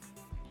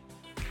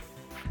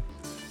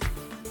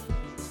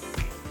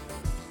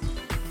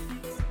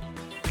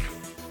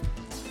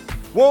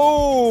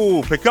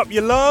Whoa! Pick up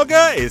your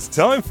lager, it's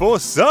time for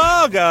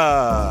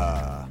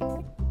Saga!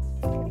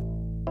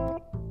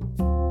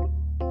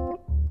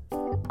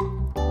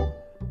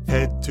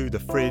 Head to the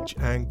fridge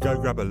and go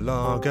grab a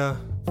lager.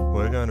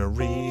 We're gonna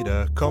read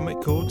a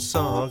comic called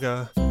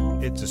Saga.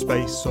 It's a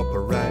space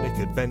operatic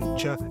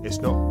adventure. It's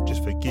not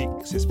just for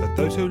geeks, it's for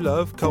those who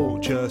love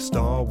culture.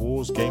 Star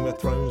Wars, Game of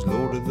Thrones,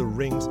 Lord of the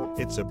Rings.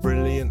 It's a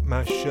brilliant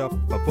mashup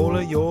of all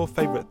of your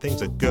favourite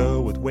things. A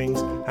girl with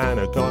wings and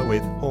a guy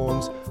with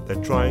horns.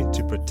 They're trying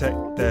to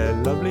protect their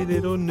lovely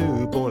little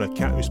newborn. A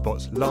cat who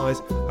spots lies,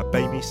 a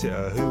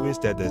babysitter who is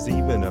dead. There's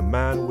even a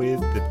man with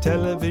the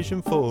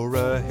television for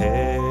a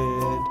head.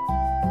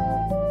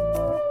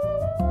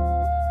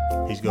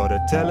 He's got a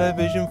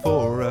television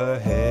for a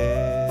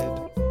head.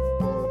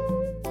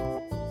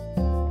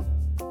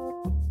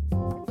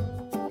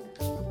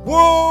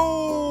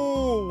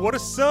 Whoa! What a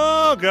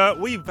saga!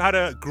 We've had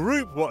a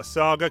group What a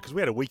Saga because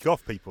we had a week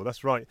off, people.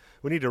 That's right.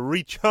 We need to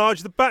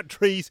recharge the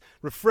batteries,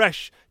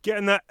 refresh, get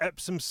in that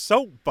Epsom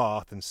salt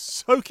bath and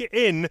soak it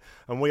in.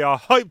 And we are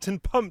hyped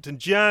and pumped and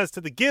jazzed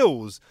to the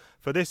gills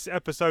for this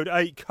episode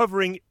 8,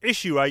 covering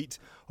issue 8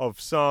 of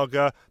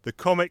Saga, the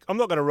comic. I'm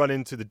not going to run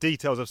into the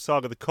details of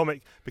Saga, the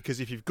comic, because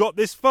if you've got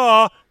this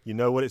far, you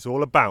know what it's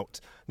all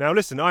about. Now,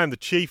 listen, I am the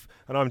Chief,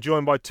 and I'm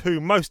joined by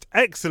two most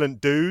excellent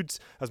dudes.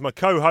 As my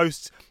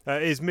co-host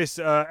is Miss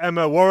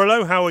Emma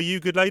Warrilow. How are you,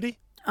 good lady?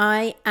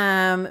 I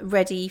am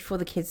ready for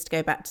the kids to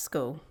go back to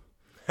school.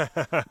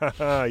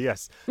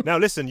 Yes. Now,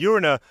 listen, you're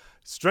in a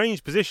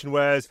strange position,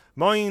 whereas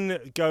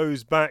mine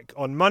goes back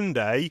on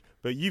Monday,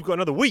 but you've got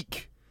another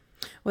week.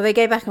 Well, they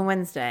go back on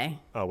Wednesday.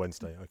 Oh,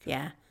 Wednesday, okay.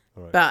 Yeah.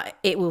 All right. But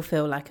it will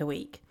feel like a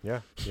week.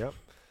 Yeah.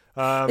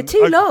 They're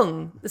too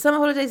long. The summer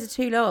holidays are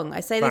too long. I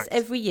say Fact. this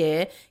every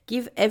year.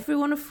 Give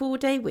everyone a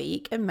 4-day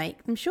week and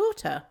make them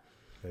shorter.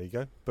 There you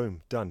go.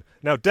 Boom. Done.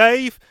 Now,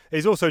 Dave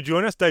is also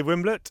joining us. Dave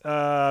Wimblett,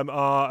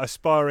 our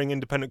aspiring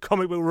independent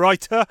comic book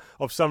writer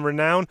of some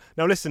renown.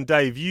 Now, listen,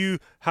 Dave, you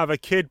have a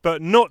kid,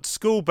 but not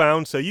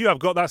school-bound, so you have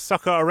got that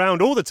sucker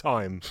around all the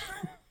time.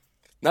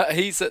 No,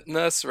 he's at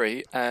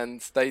nursery, and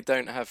they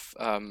don't have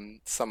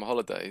summer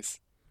holidays.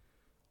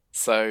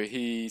 So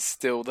he's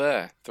still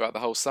there throughout the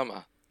whole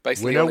summer.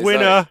 Basically,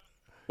 winner.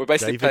 We're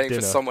basically David paying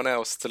Dinner. for someone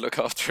else to look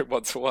after it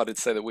one-to-one and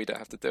say that we don't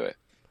have to do it.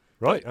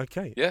 Right,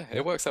 okay. Yeah,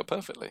 it works out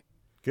perfectly.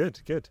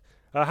 Good.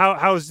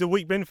 How's the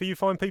week been for you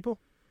fine people?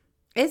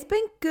 It's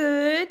been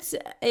good.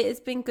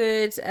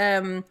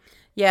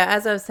 Yeah,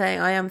 as I was saying,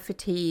 I am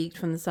fatigued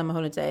from the summer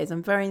holidays.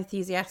 I'm very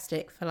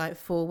enthusiastic for like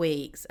 4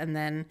 weeks, and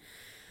then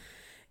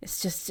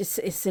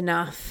it's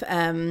enough.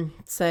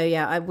 So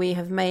yeah, we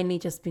have mainly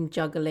just been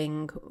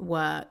juggling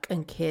work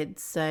and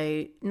kids.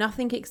 So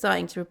nothing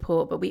exciting to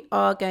report, but we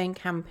are going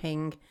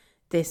camping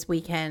this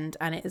weekend,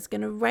 and it is going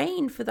to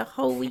rain for the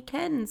whole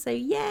weekend. So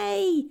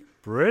yay!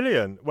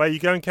 Brilliant. Where are you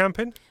going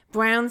camping?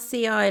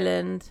 Brownsea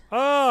Island.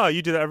 Ah,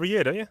 you do that every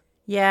year, don't you?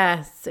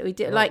 Yes, we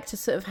do like to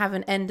sort of have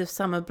an end of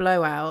summer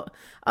blowout.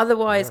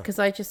 Otherwise, because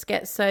I just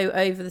get so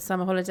over the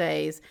summer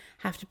holidays,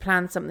 have to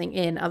plan something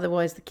in.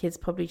 Otherwise, the kids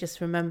probably just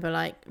remember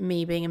like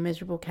me being a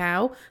miserable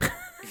cow.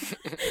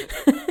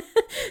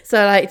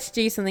 So I like to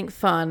do something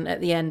fun at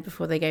the end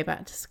before they go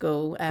back to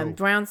school. Cool.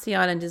 Brownsea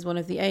Island is one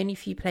of the only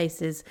few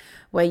places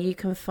where you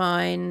can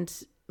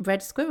find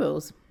red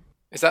squirrels.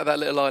 Is that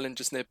little island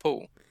just near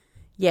Poole?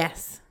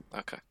 Yes.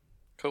 Okay,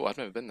 cool. I've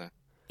never been there.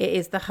 It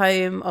is the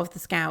home of the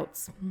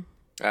Scouts.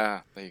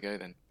 Ah, there you go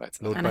then. Back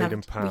to Lord that. And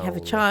Baden-Powell. we have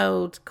a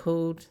child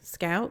called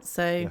Scout,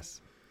 so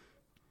Yes.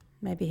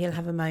 maybe he'll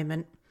have a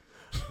moment.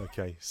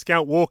 Okay.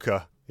 Scout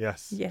Walker.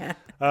 Yes. Yeah.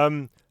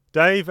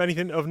 Dave,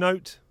 anything of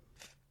note?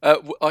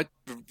 I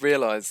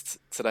realised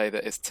today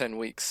that it's 10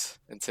 weeks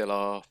until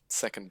our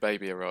second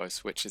baby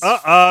arrives, which is...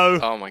 Uh-oh.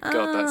 Oh my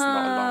God, that's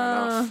not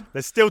long enough.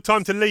 There's still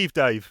time to leave,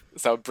 Dave.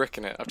 So I'm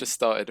bricking it. I've just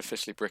started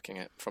officially bricking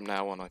it from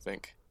now on, I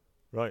think.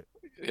 Right.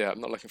 Yeah, I'm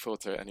not looking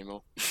forward to it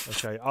anymore.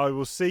 Okay. I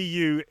will see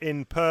you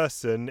in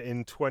person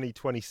in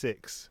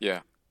 2026.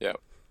 Yeah.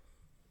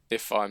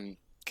 If I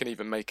can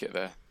even make it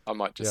there, I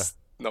might just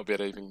not be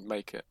able to even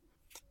make it.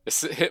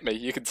 It's hit me.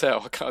 You can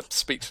tell. I'm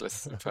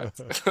speechless, in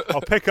fact.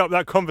 I'll pick up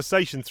that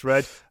conversation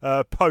thread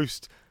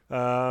post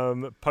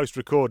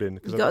recording.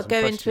 You've got to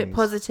go into it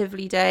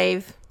positively,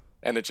 Dave.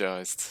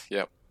 Energised.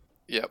 Yep.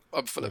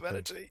 I'm full of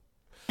energy.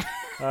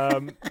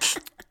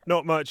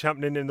 Not much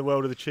happening in the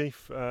world of the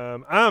Chief.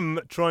 I'm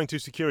trying to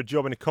secure a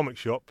job in a comic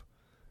shop.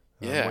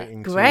 Yeah.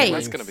 Great.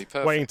 That's going to be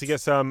perfect. Waiting to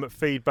get some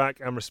feedback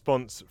and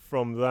response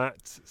from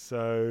that.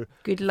 So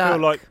Good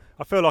luck.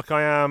 I feel like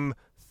I am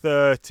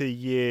 30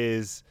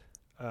 years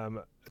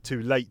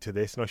too late to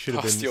this, and I should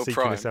have been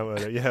seeking this out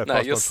earlier. Yeah, no,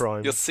 past my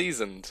prime. You're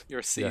seasoned. You're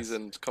a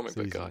seasoned comic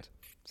book guy.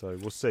 So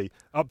we'll see.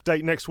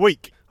 Update next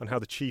week on how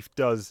the Chief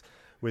does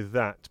with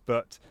that.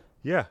 But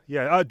yeah.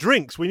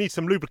 Drinks. We need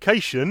some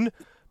lubrication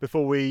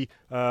before we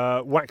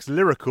wax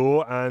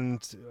lyrical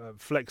and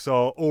flex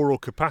our oral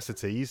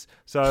capacities.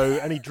 So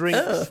any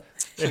drinks?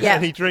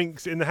 Any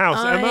drinks in the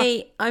house,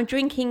 Emma? I'm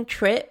drinking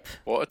Trip.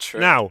 What a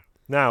trip.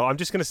 Now, I'm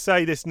just going to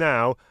say this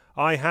now.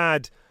 I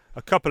had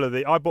a couple of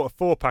I bought a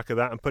 4-pack of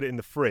that and put it in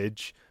the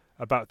fridge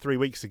about 3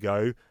 weeks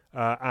ago,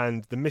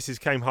 and the missus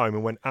came home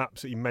and went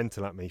absolutely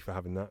mental at me for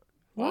having that.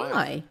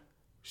 Why?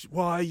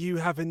 Why are you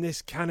having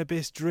this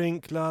cannabis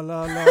drink? La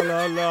la la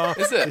la la.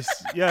 Is it?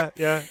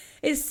 Yeah.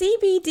 It's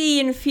CBD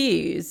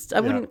infused. I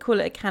wouldn't call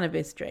it a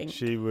cannabis drink.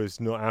 She was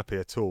not happy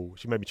at all.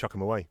 She made me chuck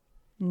them away.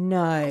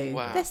 No.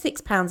 Wow. They're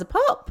 £6 a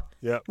pop.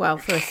 Yeah. Well,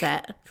 for a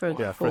set. For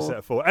a set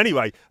of 4.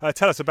 Anyway,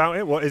 tell us about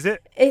it. What is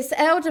it? It's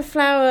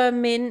elderflower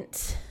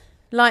mint,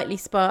 lightly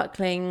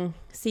sparkling,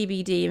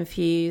 CBD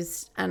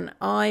infused, and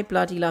I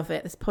bloody love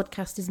it. This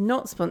podcast is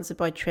not sponsored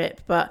by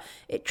Trip, but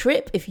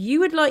Trip, if you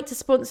would like to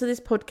sponsor this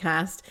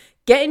podcast,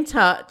 get in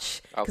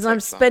touch, because I'm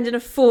spending a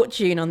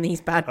fortune on these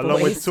bad boys.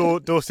 Along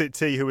with Dorset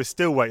Tea, who we're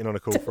still waiting on a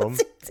call from.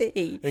 Dorset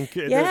Tea.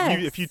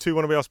 Yes. If you two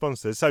want to be our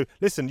sponsors. So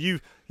listen,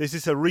 is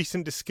this a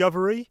recent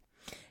discovery?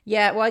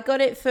 Yeah, well, I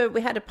got it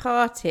we had a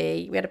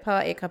party. We had a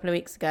party a couple of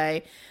weeks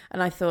ago,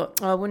 and I thought,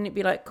 oh, wouldn't it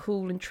be like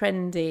cool and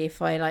trendy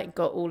if I like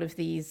got all of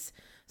these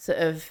sort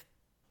of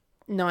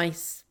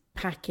nice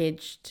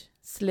packaged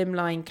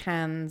slimline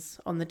cans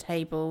on the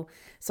table?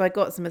 So I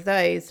got some of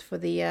those for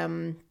the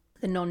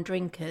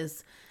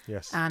non-drinkers.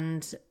 Yes.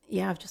 And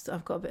yeah,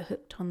 I've got a bit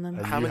hooked on them.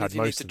 And how many do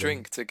you need to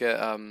drink to get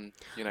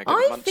get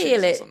I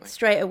feel it something?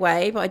 straight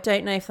away, but I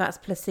don't know if that's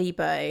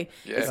placebo. Yeah,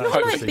 it's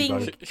not like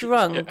being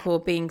drunk or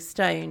being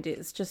stoned.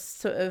 It's just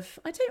sort of,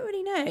 I don't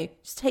really know.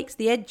 It just takes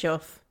the edge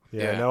off.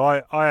 Yeah. No,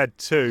 I had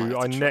 2.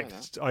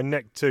 I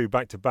necked 2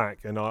 back to back,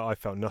 and I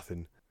felt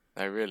nothing.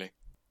 Oh, really?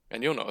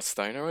 And you're not a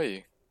stoner, are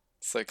you?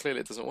 So clearly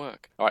it doesn't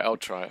work. All right, I'll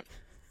try it.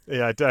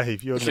 Yeah,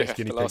 Dave, you're the next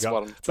guinea pig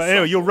up. But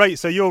anyway, you're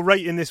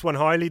rating this one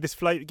highly. This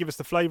flavor, give us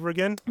the flavour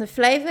again. The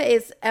flavour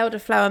is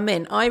elderflower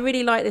mint. I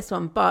really like this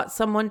one, but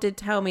someone did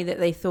tell me that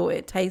they thought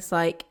it tastes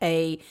like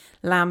a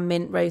lamb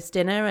mint roast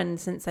dinner,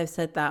 and since I've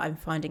said that, I'm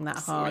finding that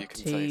hard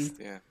to taste,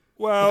 yeah.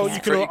 Well,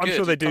 Yeah. I'm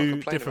sure they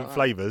do different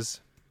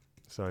flavours.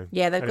 So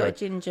yeah, they've got a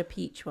ginger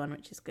peach one,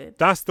 which is good.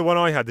 That's the one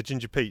I had, the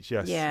ginger peach.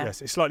 Yes,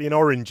 yes. It's slightly an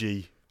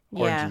orangey,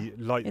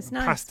 like it's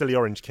nice. pastel-y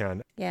orange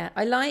can. Yeah,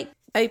 I like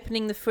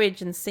opening the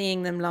fridge and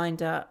seeing them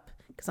lined up,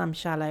 because I'm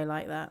shallow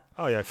like that.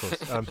 Oh, yeah, of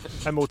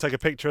course. And we'll take a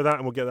picture of that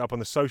and we'll get that up on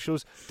the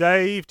socials.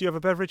 Dave, do you have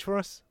a beverage for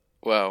us?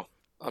 Well,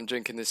 I'm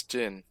drinking this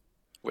gin.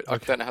 I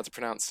don't know how to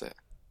pronounce it.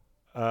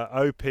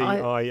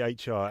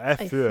 Opihr.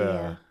 F.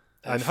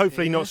 And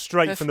hopefully not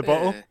straight from the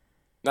bottle.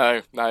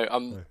 No,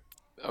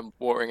 I'm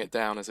watering it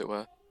down, as it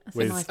were.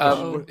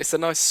 It's a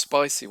nice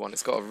spicy one.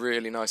 It's got a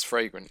really nice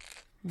fragrance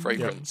to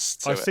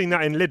it. I've seen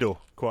that in Lidl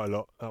quite a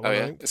lot.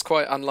 It's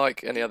quite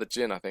unlike any other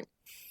gin, I think.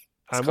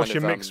 And what's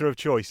your mixer of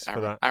choice for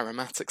that?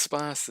 Aromatic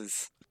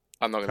spices.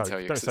 I'm not going to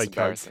tell you because it's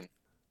embarrassing.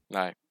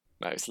 No,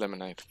 it's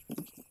lemonade.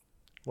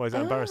 Why is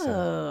that embarrassing?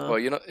 Well,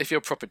 if you're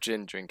a proper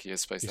gin drinker, you're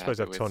supposed to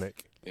have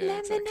tonic.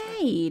 Yeah,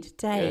 lemonade, exactly.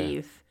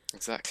 Dave. Yeah,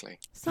 exactly.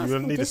 You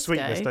need a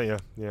sweetness, don't you?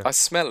 Yeah. I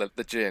smell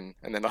the gin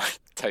and then I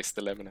taste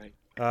the lemonade.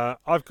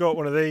 I've got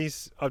one of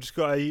these. I've just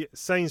got a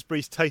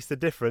Sainsbury's Taste the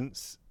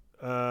Difference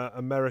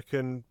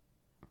American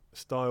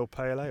style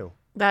pale ale.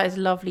 That is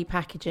lovely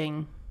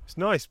packaging. It's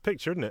nice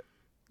picture, isn't it?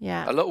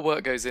 Yeah. A lot of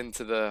work goes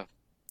into the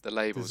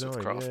labels of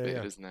craft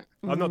beer, doesn't it?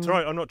 I've not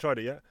tried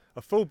it yet.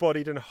 A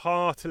full-bodied and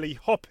heartily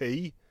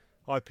hoppy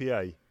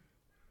IPA.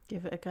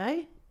 Give it a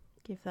go.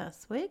 Give that a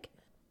swig.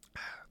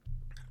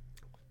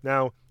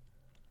 Now,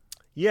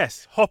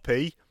 yes,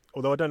 hoppy,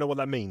 although I don't know what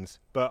that means,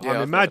 but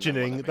I'm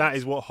imagining that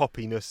is what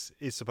hoppiness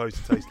is supposed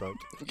to taste like.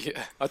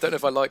 Yeah, I don't know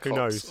if I like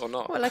hops or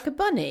not. What, like a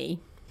bunny?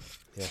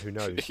 Yeah, who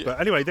knows? Yeah.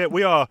 But anyway,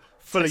 we are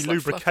fully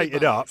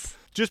lubricated up.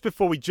 Just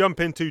before we jump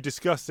into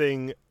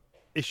discussing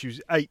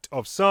issues 8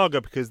 of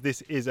Saga, because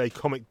this is a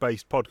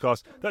comic-based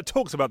podcast that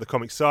talks about the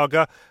comic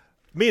Saga,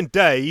 me and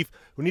Dave,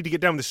 we need to get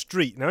down the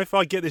street. Now, if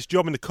I get this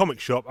job in the comic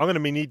shop, I'm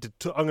going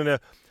to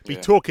be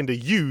talking to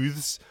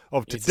youths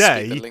of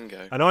today,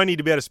 and I need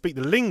to be able to speak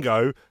the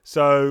lingo.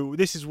 So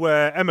this is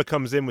where Emma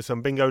comes in with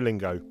some bingo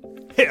lingo.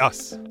 Hit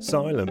us!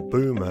 Silent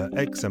Boomer,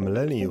 X and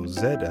Millennial,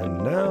 Z,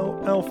 and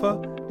now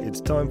Alpha. It's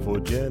time for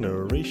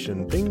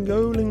Generation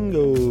Bingo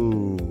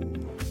Lingo.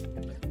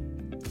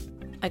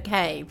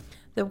 Okay,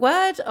 the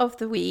word of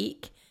the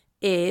week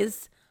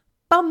is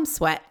bum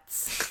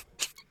sweats.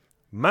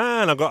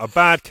 Man, I've got a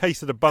bad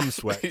case of the bum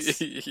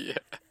sweats. Yeah.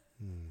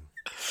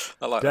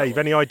 I like Dave,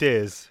 any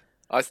ideas?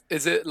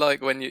 Is it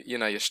like when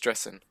you're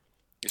stressing?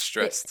 You're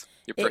stressed.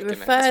 You're it pricking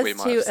refers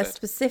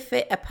it.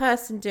 to a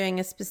person doing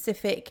a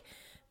specific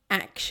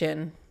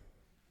action.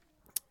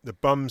 The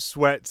bum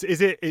sweats.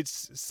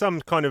 It's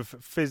some kind of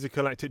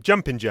physical activity.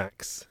 Jumping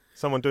jacks.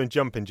 Someone doing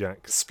jumping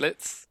jacks.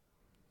 Splits?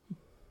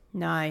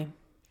 No.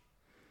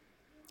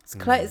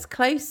 It's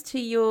close to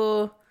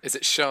your... Is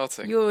it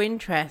sharting? Your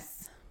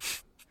interests.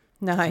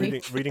 No.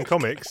 Reading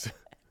comics.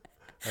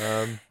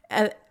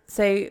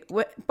 So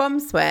bum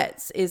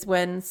sweats is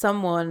when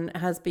someone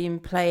has been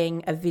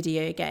playing a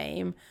video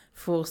game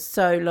for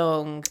so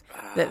long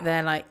that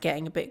they're like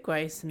getting a bit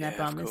gross and their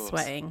bum is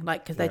sweating,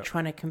 like because they're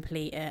trying to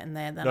complete it and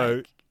they're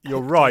no,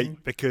 you're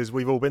right, because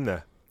we've all been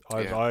there.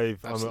 I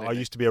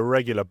used to be a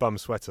regular bum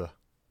sweater.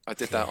 I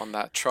did that on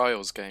that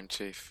Trials game,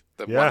 Chief.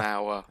 The Yeah. 1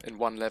 hour in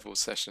one level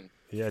session.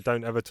 Yeah,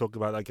 don't ever talk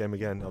about that game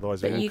again,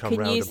 otherwise it But will you come can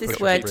round use and this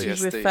push word us to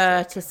PTSD, refer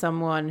Jack. to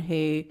someone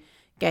who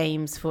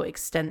games for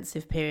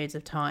extensive periods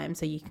of time,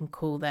 so you can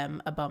call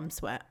them a bum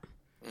sweat.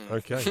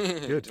 Okay,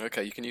 good.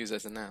 Okay, you can use it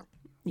as a noun.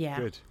 Yeah.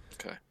 Good.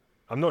 Okay.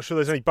 I'm not sure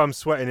there's any bum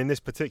sweating in this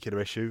particular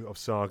issue of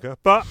Saga,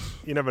 but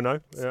you never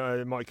know.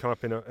 It might come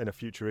up in a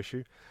future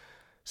issue.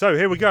 So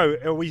here we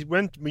go.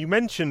 We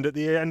mentioned at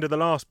the end of the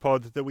last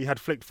pod that we had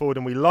flicked forward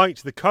and we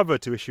liked the cover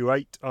to issue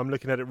 8. I'm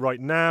looking at it right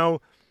now,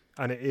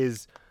 and it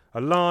is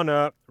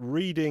Alana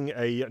reading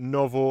a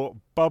novel,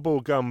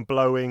 bubblegum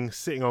blowing,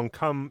 sitting on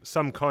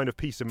some kind of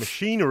piece of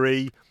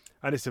machinery,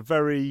 and it's a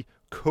very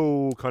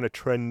cool, kind of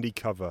trendy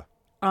cover.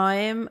 I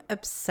am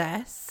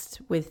obsessed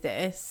with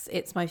this.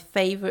 It's my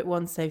favourite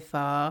one so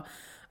far.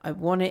 I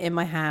want it in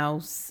my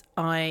house.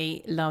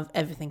 I love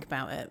everything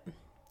about it.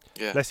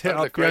 Yeah. Let's hit that'd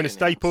up look great Fiona in your house.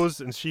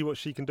 Staples and see what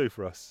she can do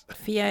for us.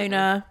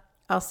 Fiona,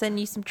 I'll send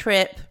you some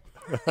trip.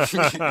 Or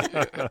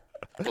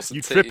some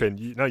You tea. tripping?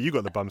 You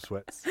got the bum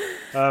sweats.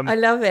 I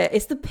love it.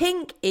 It's the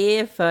pink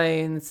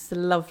earphones. It's a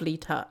lovely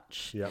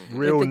touch. Yeah,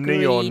 real with the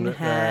neon green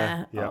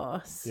hair. there. Yeah, Oh,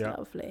 it's yeah.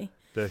 lovely.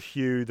 The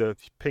hue, the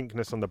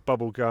pinkness on the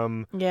bubble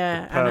gum,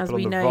 Yeah, the and as purple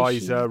we on the know,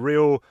 visor.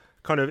 Real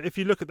kind of. If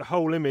you look at the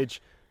whole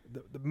image,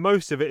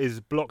 most of it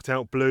is blocked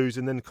out blues,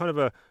 and then kind of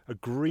a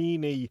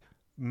greeny,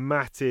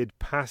 matted,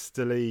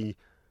 pastel-y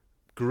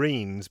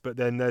greens. But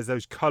then there's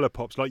those colour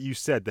pops, like you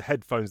said, the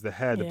headphones, the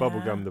hair, the bubble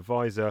Yeah. gum, the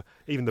visor,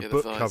 even the Yeah, the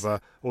book visor.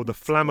 cover or the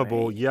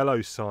flammable great.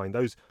 yellow sign.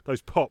 Those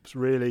pops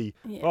really.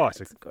 Yeah,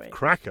 it's a great.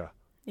 cracker.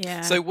 Yeah.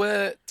 So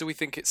where do we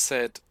think it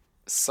said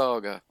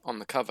Saga on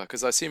the cover?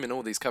 Because I assume in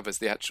all these covers,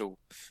 the actual,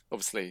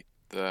 obviously,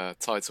 the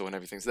title and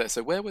everything's there.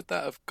 So where would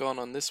that have gone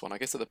on this one? I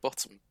guess at the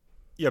bottom.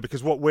 Yeah,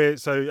 because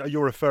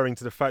you're referring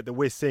to the fact that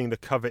we're seeing the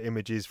cover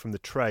images from the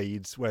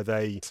trades where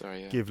they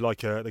Sorry, yeah. give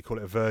they call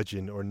it a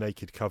virgin or a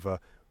naked cover,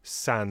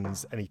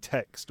 sans any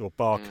text or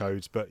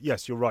barcodes. But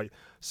yes, you're right.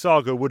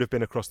 Saga would have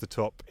been across the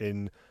top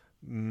in,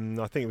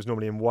 I think it was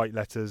normally in white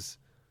letters.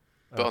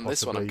 But on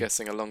this one, I'm possibly.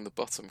 guessing along the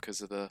bottom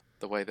because of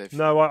the way they've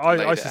No, laid I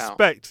it out.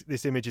 suspect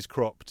this image is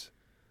cropped.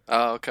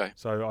 Oh, okay.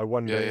 So I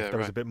wonder Yeah, if yeah, there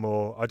was right. a bit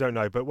more. I don't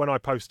know. But when I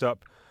post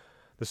up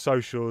the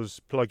socials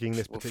plugging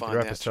this We'll particular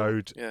find the actual-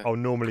 episode, yeah. I'll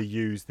normally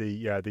use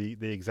the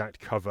exact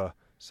cover.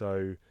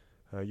 So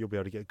you'll be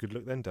able to get a good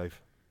look then, Dave.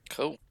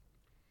 Cool.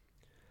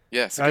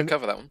 Yeah, it's a good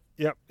cover, that one.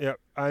 Yep.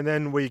 And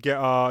then we get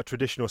our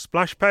traditional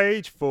splash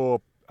page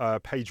for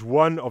page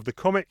 1 of the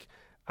comic,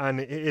 and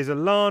it is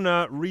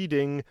Alana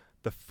reading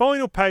the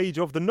final page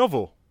of the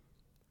novel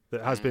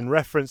that has been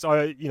referenced.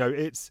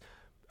 It's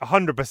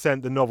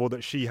 100% the novel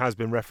that she has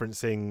been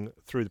referencing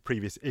through the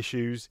previous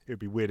issues. It would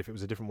be weird if it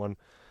was a different one.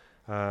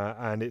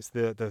 And it's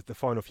the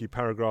final few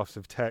paragraphs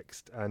of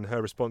text, and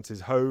her response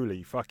is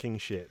 "Holy fucking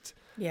shit!"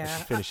 yeah. as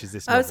she finishes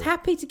this I was novel.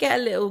 happy to get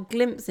a little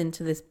glimpse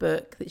into this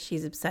book that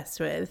she's obsessed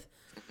with.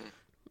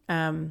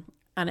 And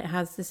it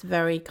has this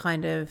very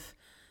kind of,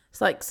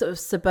 it's like sort of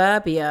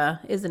suburbia,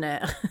 isn't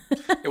it?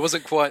 It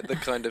wasn't quite the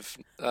kind of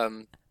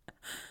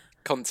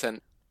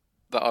content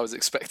that I was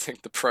expecting,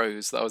 the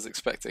prose that I was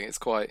expecting. It's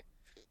quite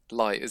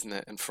light, isn't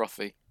it? And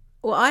frothy.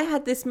 Well, I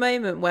had this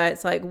moment where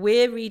it's like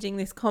we're reading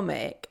this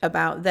comic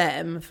about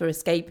them for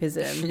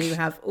escapism who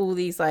have all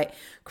these like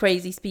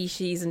crazy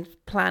species and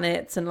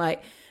planets and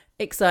like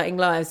exciting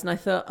lives. And I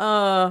thought,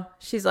 oh,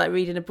 she's like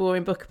reading a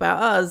boring book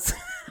about us.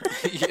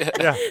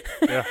 Yeah.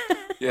 Yeah.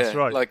 That's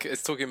right. Like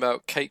it's talking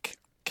about cake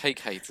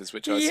haters,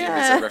 which I assume is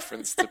Yeah. a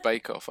reference to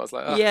Bake Off. I was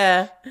like, oh,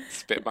 Yeah.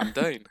 it's a bit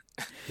mundane.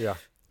 Yeah,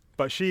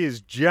 but she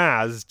is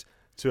jazzed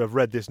to have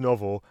read this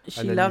novel.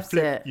 She and then loves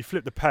it. You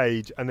flip the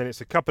page, and then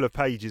it's a couple of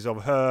pages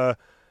of her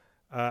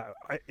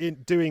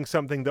doing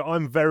something that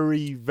I'm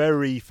very,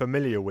 very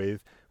familiar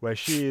with, where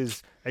she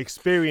has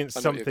experienced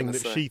I know what you're something gonna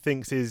that say. she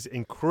thinks is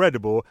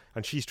incredible,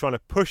 and she's trying to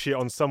push it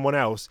on someone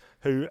else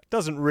who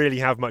doesn't really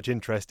have much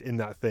interest in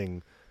that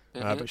thing.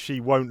 But she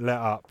won't let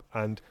up.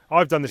 And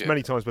I've done this Yeah.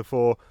 many times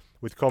before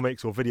with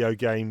comics or video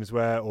games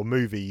or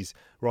movies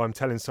where I'm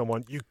telling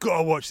someone, you got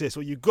to watch this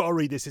or you got to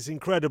read this, it's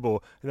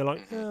incredible. And they're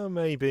like, oh,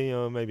 maybe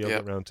I'll Yeah.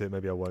 get around to it,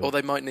 maybe I won't. Or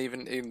they mightn't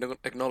even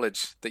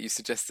acknowledge that you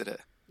suggested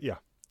it. Yeah.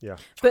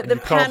 But And the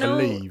you can't panel,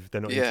 believe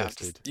they're not Yeah,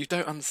 interested. you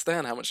don't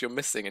understand how much you're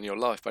missing in your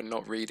life by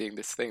not reading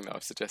this thing that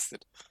I've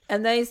suggested.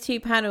 and those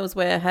two panels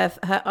where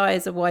her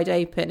eyes are wide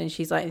open and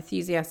she's like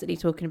enthusiastically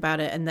talking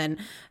about it, and then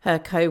her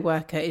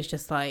co-worker is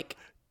just like,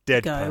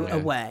 Deadpan. go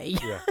away.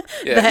 Yeah.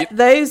 Yeah,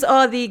 Those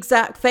are the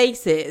exact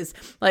faces.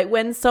 Like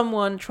when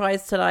someone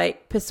tries to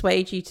like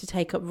persuade you to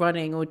take up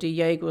running or do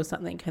yoga or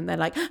something, and they're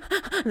like,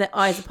 and their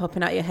eyes are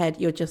popping out your head,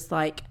 you're just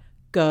like,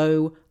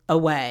 go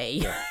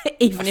away.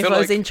 Even I if feel I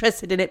was like-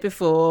 interested in it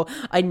before,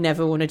 I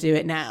never want to do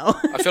it now.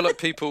 I feel like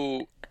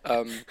people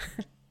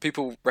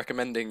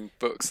recommending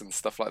books and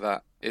stuff like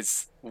that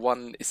it's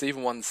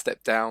even one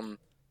step down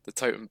the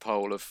totem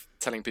pole of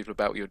telling people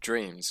about your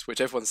dreams,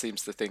 which everyone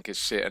seems to think is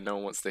shit and no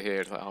one wants to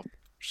hear. It's like, oh,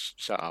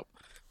 shut up.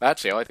 But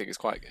actually, I think it's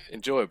quite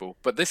enjoyable.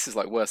 But this is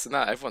like worse than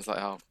that. Everyone's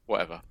like, oh,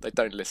 whatever. They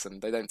don't listen.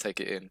 They don't take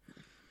it in.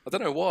 I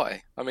don't know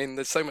why. I mean,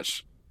 there's so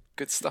much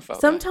good stuff out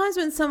Sometimes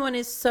when someone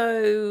is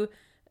so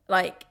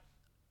like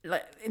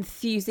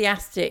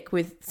enthusiastic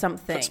with there.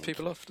 something, Puts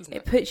people off, doesn't it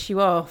it? puts you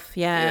off.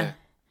 Yeah.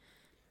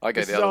 I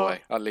go This the is other our-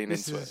 way. I lean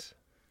into it.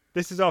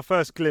 This is our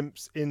first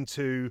glimpse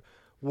into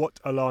what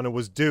Alana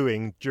was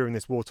doing during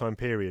this wartime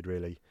period,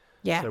 really.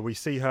 Yeah. So we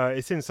see her,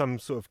 it's in some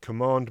sort of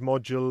command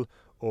module,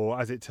 or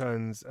as it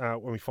turns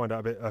out when we find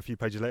out a few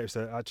pages later, it's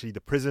actually the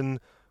prison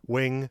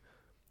wing,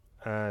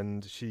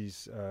 and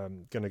she's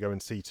going to go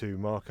and see to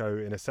Marco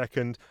in a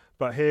second.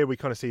 But here we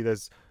kind of see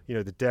there's,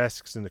 the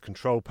desks and the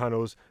control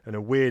panels and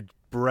a weird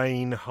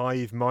brain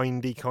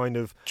hive-mindy kind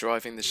of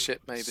Driving the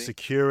ship, maybe.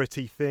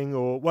 security thing.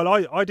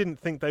 I didn't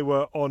think they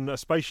were on a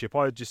spaceship.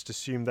 I just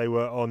assumed they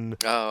were on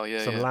Oh,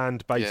 yeah, some yeah.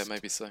 land-based Yeah,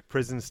 maybe so.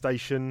 prison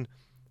station.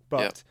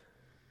 But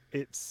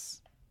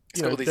it's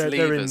It's got all these they're in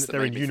levers that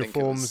they're in made me think it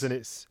uniforms, was- and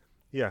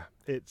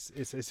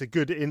it's a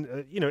good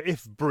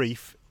if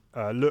brief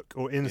look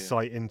or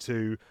insight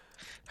into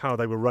how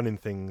they were running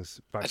things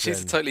back And she's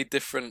then. totally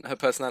different. Her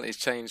personality's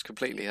changed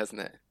completely,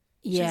 hasn't it?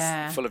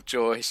 Yeah. She's full of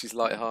joy. She's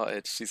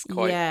light-hearted. She's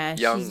quite Yeah,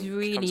 young. she's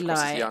really comes across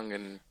as light. young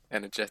and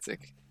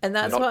energetic. And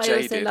that's Not what I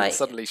jaded. also And like.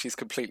 suddenly she's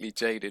completely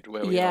jaded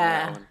where we are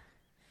Yeah. now and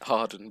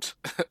hardened.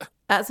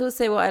 That's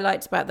also what I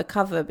liked about the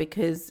cover,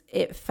 because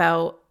it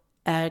felt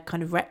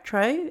kind of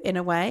retro in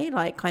a way,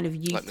 like kind of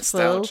youthful. Like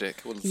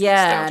nostalgic. All the Yeah,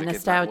 nostalgic in that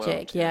nostalgic.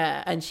 world.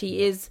 Yeah, and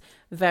she is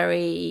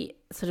very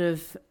sort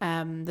of.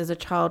 There's a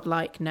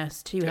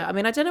childlikeness to her. Yeah. I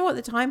mean, I don't know what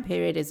the time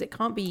period is. It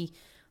can't be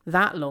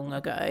that long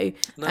ago.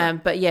 No.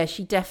 But yeah,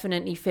 she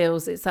definitely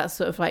feels it's that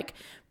sort of like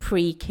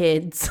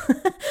pre-kids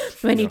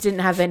when you didn't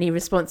have any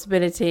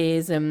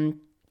responsibilities and.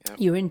 Yep.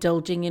 You're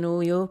indulging in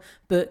all your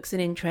books and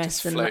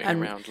interests, Just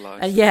floating around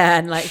life.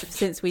 and like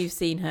since we've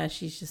seen her,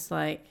 she's just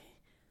like,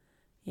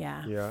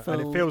 Yeah, and it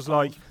full feels of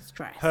like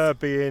stress. her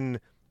being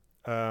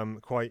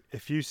quite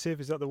effusive,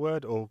 is that the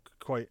word, or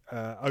quite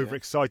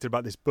overexcited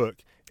about this book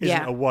isn't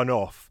Yeah. a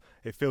one-off.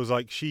 It feels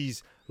like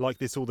she's like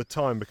this all the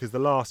time, because the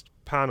last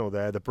panel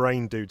there, the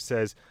brain dude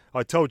says,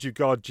 "I told you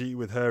God G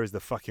with her is the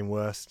fucking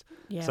worst."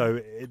 Yeah.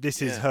 So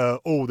this is Yeah. her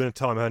all the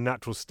time. Her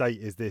natural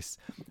state is this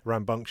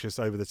rambunctious,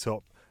 over the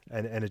top,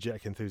 and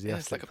energetic, enthusiastic. Yeah,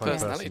 it's like a kind of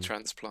personality person.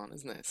 transplant,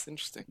 isn't it? It's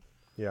interesting.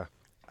 Yeah.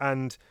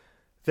 And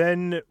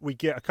then we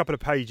get a couple of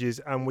pages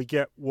and we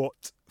get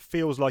what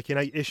feels like in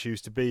 8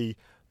 issues to be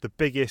the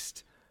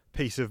biggest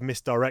piece of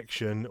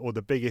misdirection or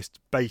the biggest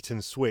bait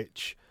and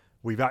switch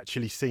we've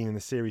actually seen in the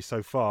series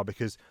so far,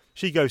 because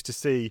she goes to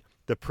see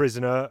the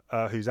prisoner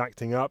who's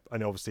acting up,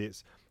 and obviously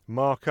it's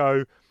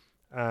Marco,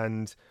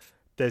 and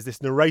there's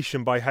this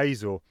narration by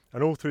Hazel,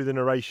 and all through the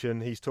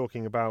narration he's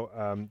talking about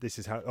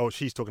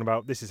she's talking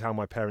about this is how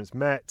my parents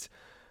met,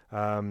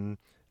 and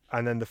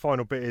then the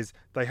final bit is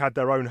they had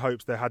their own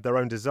hopes, they had their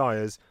own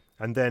desires,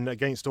 and then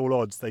against all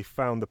odds they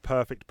found the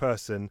perfect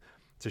person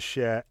to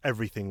share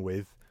everything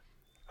with,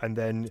 and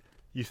then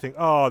you think,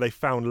 oh, they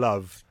found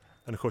love.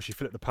 And of course you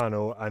flip the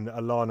panel and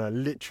Alana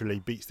literally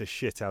beats the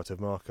shit out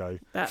of Marco.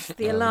 That's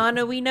the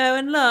Alana we know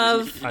and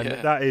love. And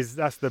Yeah.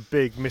 that's the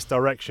big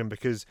misdirection,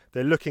 because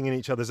they're looking in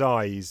each other's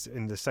eyes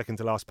in the second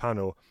to last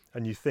panel,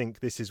 and you think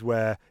this is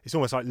where it's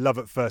almost like love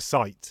at first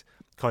sight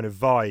kind of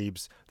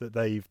vibes that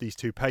these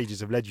 2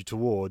 pages have led you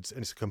towards,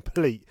 and it's a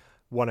complete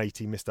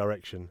 180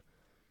 misdirection.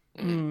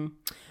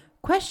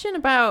 Question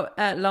about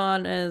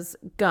Lana's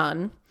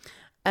gun.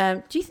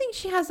 Do you think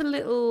she has a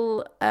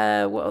little,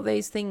 what are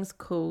those things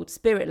called?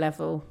 Spirit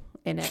level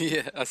in it?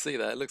 Yeah, I see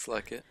that. It looks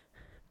like it.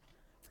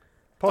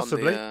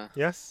 Possibly,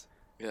 yes.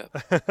 Yeah.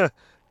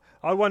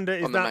 I wonder,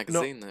 is On the that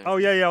magazine, not... though. Oh,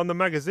 yeah, on the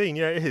magazine.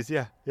 Yeah, it is,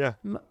 yeah.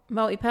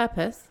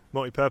 Multi-purpose?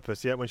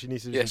 Multi-purpose, yeah, when she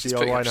needs to do Yeah, some she's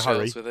putting DIY up in a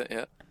hurry. shells with it,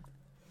 yeah.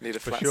 Need a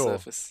For flat sure.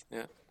 surface,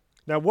 yeah.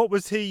 Now, what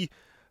was he...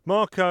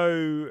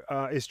 Marco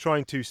is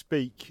trying to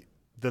speak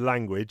the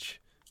language,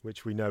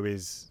 which we know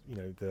is,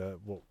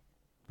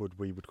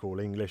 we would call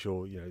English,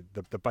 or,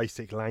 the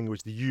basic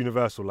language, the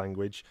universal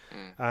language.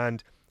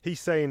 And he's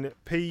saying,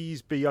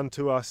 peace be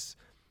unto us,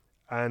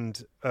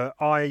 and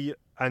I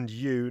and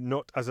you,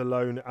 not as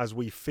alone as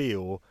we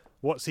feel.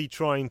 What's he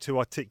trying to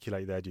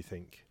articulate there, do you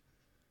think?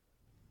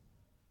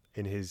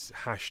 In his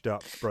hashed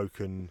up,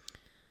 broken...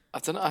 I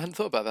don't know. I hadn't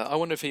thought about that. I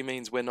wonder if he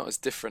means we're not as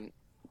different,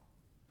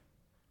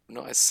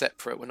 not as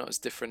separate, we're not as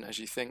different as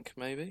you think,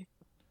 maybe?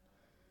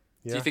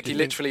 Yeah? Do you think he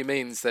literally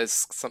means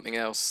there's something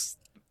else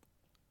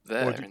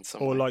there in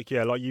some or way? like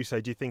you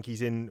say, do you think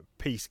he's in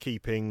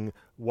peacekeeping,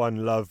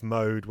 one love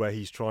mode, where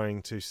he's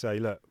trying to say,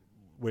 look,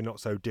 we're not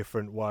so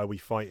different, why are we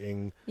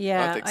fighting?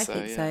 Yeah, I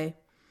think so.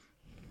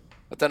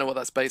 I don't know what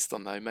that's based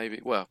on, though. Maybe,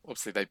 well,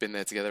 obviously they've been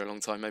there together a long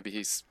time. Maybe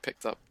he's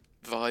picked up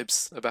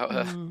vibes about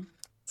her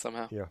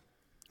somehow.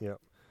 Yeah.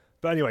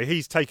 But anyway,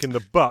 he's taken the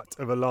butt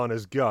of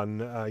Alana's gun.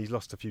 He's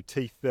lost a few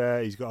teeth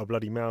there. He's got a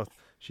bloody mouth.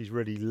 She's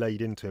really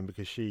laid into him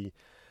because she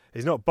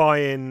is not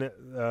buying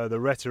the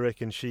rhetoric,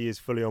 and she is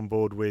fully on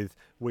board with,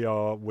 we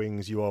are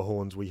wings, you are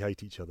horns, we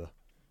hate each other.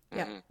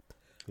 Yeah.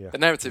 Yeah. The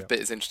narrative bit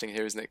is interesting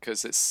here, isn't it?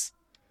 Because it's,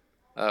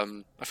 I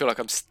feel like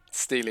I'm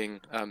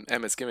stealing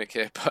Emma's gimmick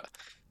here,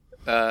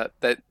 but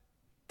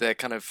they're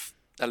kind of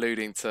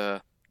alluding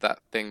to that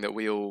thing that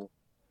we all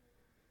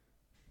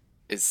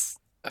is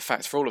a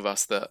fact for all of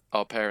us, that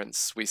our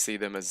parents, we see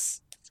them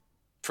as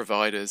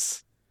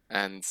providers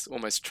and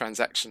almost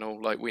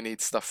transactional, like we need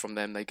stuff from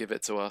them, they give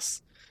it to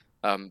us.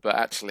 But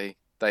actually,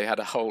 they had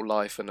a whole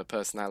life and a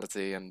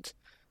personality and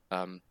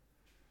an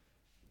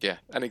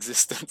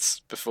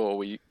existence before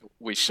we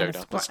showed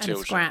up as children.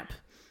 And a scrap.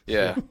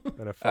 Yeah,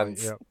 And a fight,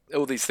 and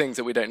all these things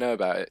that we don't know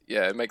about it.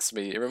 Yeah, it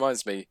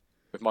reminds me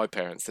with my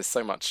parents. There's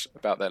so much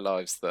about their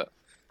lives that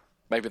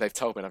maybe they've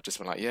told me, and I've just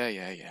been like,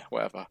 yeah,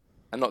 whatever,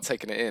 and not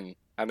taking it in.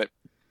 And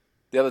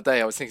the other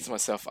day, I was thinking to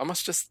myself, I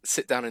must just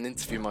sit down and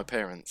interview my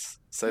parents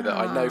so that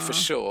I know for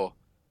sure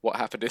what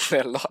happened in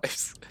their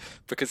lives.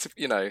 Because,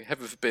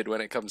 heaven forbid,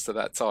 when it comes to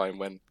that time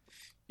when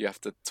you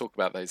have to talk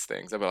about those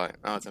things, they'll be like,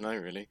 I don't know,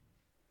 really.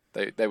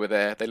 They were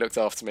there, they looked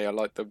after me, I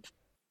liked them,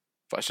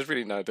 but I should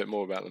really know a bit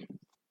more about them.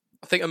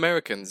 I think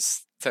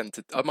Americans tend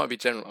to,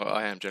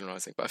 I am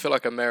generalizing, but I feel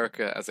like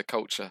America as a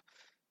culture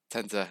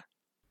tend to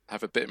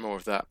have a bit more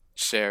of that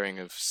sharing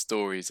of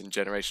stories and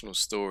generational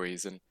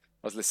stories. And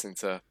I was listening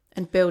to...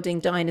 And building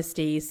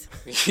dynasties.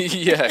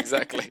 Yeah,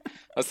 exactly.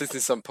 I was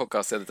listening to some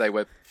podcast the other day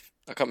where,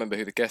 I can't remember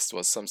who the guest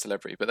was, some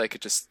celebrity, but they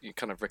could just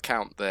kind of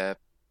recount their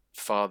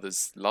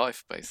father's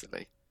life,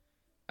 basically,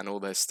 and all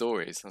their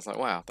stories. I was like,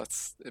 wow,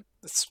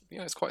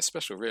 it's quite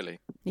special, really.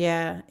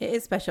 Yeah, it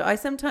is special. I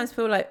sometimes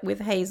feel like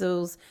with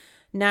Hazel's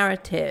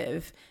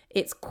narrative,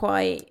 it's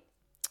quite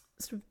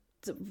sort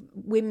of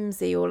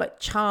whimsy or like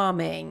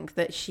charming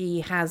that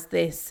she has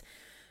this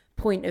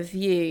point of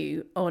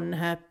view on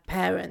her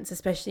parents,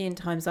 especially in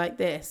times like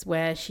this,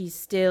 where she's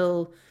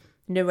still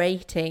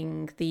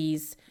narrating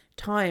these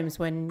times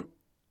when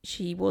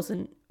she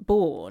wasn't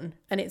born,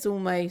 and it's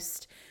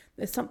almost,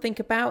 there's something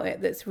about it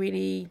that's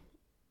really,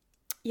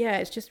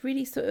 it's just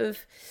really sort of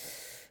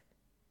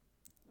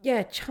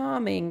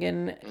charming,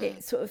 and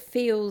it sort of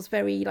feels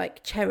very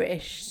like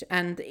cherished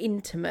and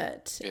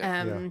intimate.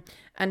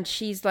 And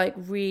she's like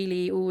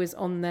really always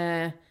on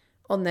their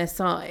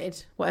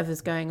side,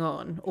 whatever's going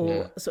on,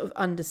 or sort of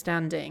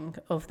understanding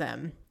of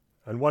them.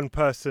 And one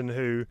person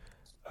who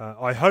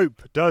I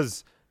hope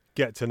does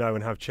get to know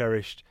and have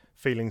cherished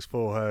feelings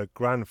for her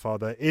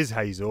grandfather is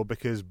Hazel,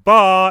 because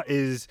Barr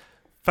is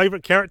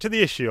favourite character of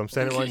the issue. I'm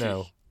saying it right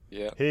now.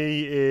 Yeah,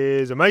 he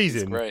is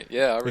amazing. He's great.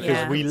 Yeah, I really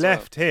because we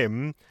left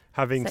him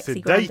having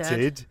Sexy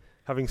sedated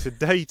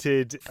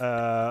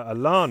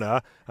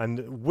Alana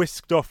and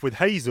whisked off with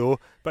Hazel,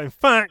 but in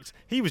fact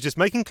he was just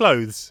making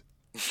clothes.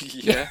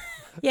 Yeah,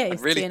 he's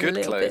really doing good a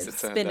little clothes. bit It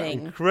turned spinning.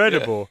 out.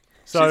 Incredible. Yeah.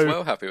 So she's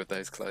well happy with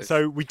those clothes.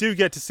 So we do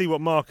get to see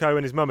what Marco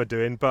and his mum are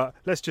doing, but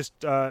let's just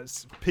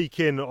peek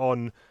in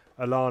on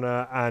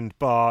Alana and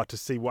Barr to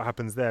see what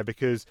happens there,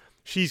 because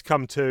she's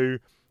come to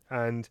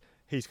and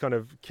he's kind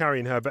of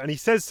carrying her. And he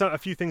says a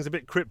few things a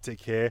bit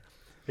cryptic here.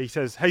 He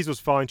says, Hazel's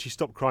fine. She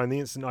stopped crying the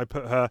instant I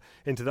put her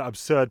into that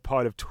absurd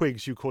pile of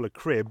twigs you call a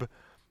crib.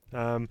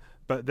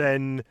 But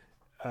then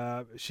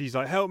she's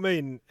like, help me.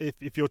 And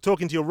if you're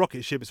talking to your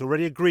rocket ship, it's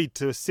already agreed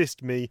to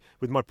assist me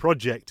with my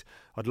project.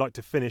 I'd like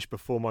to finish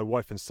before my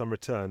wife and son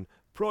return.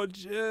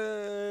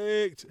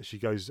 Project. She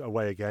goes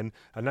away again.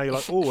 And now you're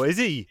like, oh, is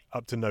he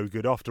up to no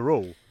good after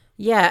all?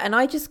 Yeah, and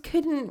I just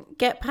couldn't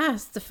get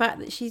past the fact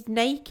that she's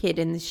naked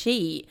in the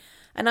sheet.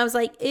 And I was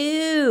like,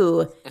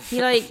 ew.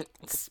 He like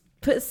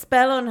put a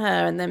spell on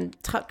her and then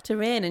tucked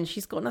her in, and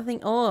she's got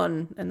nothing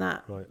on. And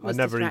that was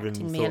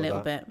distracting me a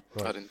little bit.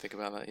 Right. I didn't think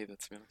about that either,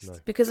 to be honest. No.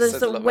 Because there's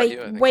sort of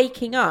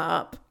waking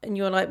up and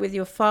you're like with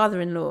your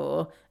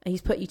father-in-law and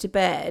he's put you to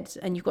bed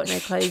and you've got no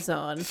clothes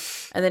on.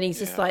 And then he's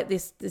just like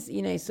this,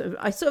 sort of,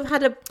 I sort of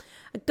had a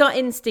gut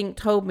instinct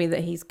told me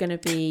that he's going to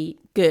be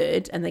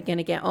good and they're going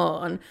to get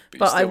on.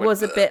 But I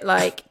was a bit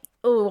like,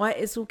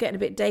 it's all getting a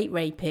bit date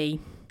rapey.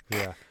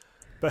 Yeah.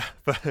 But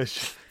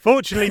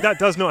fortunately, that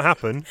does not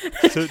happen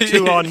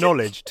to our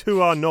knowledge.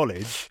 To our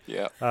knowledge,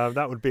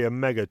 that would be a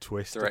mega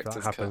twist if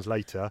that happens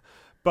later.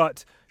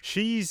 But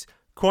she's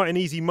quite an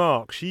easy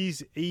mark.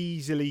 She's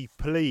easily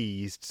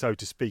pleased, so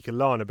to speak,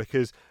 Alana,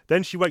 because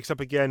then she wakes up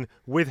again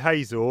with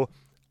Hazel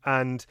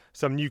and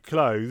some new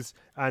clothes,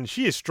 and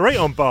she is straight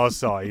on Barr's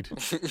side.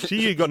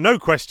 She got no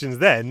questions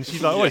then.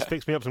 She's like, always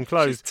fix me up some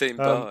clothes. She's team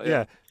Barr,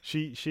 yeah.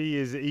 She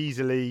is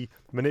easily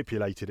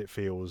manipulated, it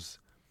feels.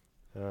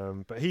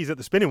 But he's at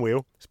the spinning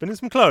wheel, spinning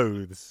some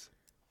clothes.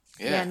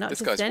 Yeah, not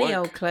just any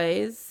old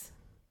clothes.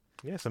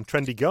 Yeah, some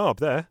trendy garb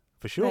there,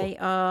 for sure. They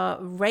are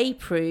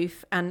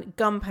ray-proof and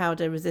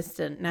gunpowder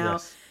resistant. Now,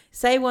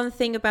 say one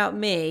thing about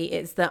me,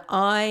 it's that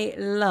I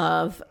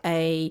love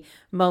a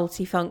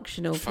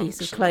multifunctional piece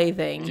of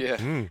clothing.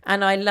 Yeah.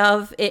 And I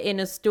love it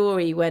in a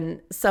story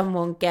when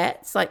someone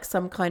gets like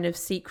some kind of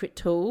secret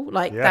tool.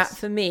 Like that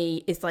for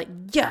me is like,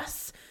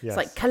 yes. It's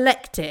like,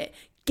 collect it,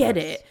 get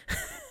it.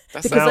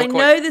 Because I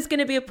know there's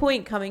going to be a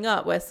point coming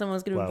up where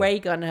someone's going to ray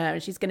gun her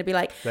and she's going to be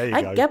like,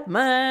 I got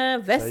my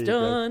vest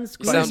on,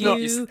 screw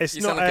you. You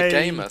sound like a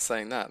gamer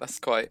saying that.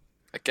 That's quite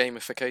a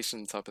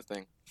gamification type of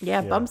thing.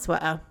 Yeah, bum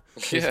sweater.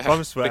 It's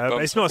bum sweater,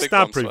 but it's not a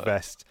stab-proof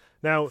vest.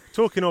 Now,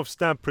 talking of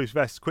stab-proof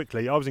vests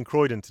quickly, I was in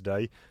Croydon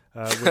today,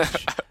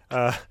 which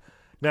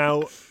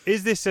Now,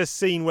 is this a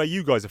scene where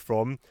you guys are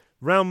from?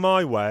 Round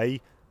my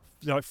way,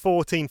 like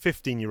 14,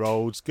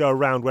 15-year-olds go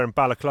around wearing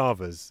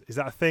balaclavas. Is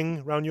that a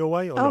thing round your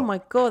way or not? Oh my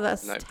god,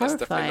 that's No, that's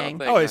terrifying.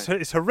 definitely not a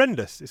thing. It's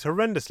horrendous. It's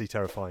horrendously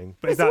terrifying.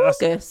 But It's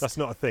that's August.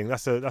 not a thing. That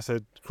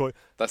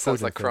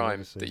Sounds like thing, crime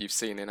obviously. that you've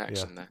seen in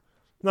action there.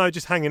 No,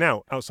 just hanging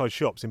out outside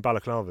shops in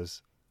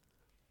balaclavas.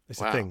 It's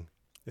a Wow. thing.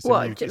 It's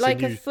What, it's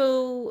like a a new...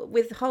 full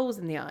with holes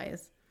in the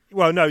eyes?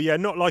 Well, no, yeah,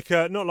 not like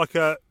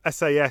a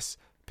SAS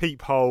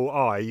peephole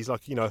eyes,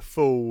 like a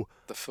full,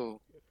 The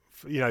full.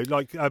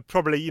 like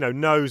probably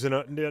nose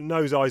and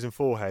nose, eyes, and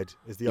forehead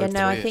is the. Yeah, opening.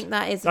 no, I weird. think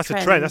that is That's a a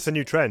trend. trend. That's a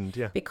new trend.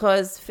 Yeah.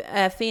 Because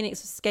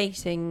Phoenix was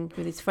skating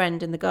with his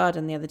friend in the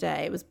garden the other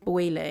day. It was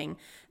boiling.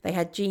 They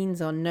had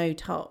jeans on, no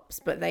tops,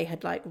 but they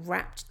had like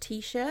wrapped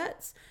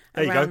t-shirts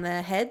There you around go.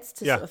 their heads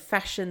to Yeah. sort of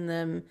fashion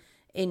them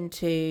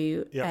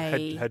into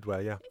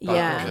Headwear. Yeah.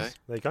 Yeah. Okay.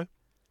 There you go.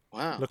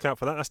 Wow. Look out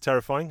for that. That's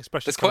terrifying,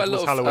 especially There's quite a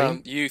towards lot of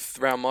Halloween. youth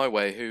round my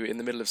way who, in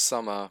the middle of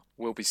summer,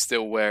 will be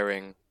still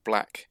wearing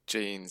black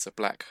jeans, a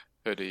black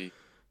hoodie,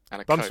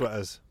 and a Bum coat.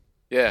 sweaters.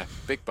 Yeah,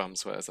 big bum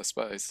sweaters, I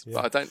suppose.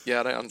 Yeah. But I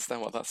don't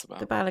understand what that's about.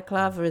 The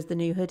balaclava is the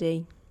new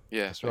hoodie.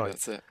 Yeah, That's maybe right.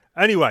 that's it.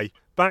 Anyway,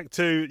 back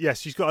to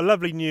she's got a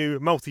lovely new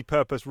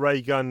multi-purpose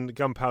ray gun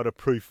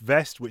gunpowder-proof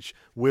vest, which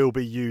will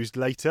be used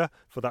later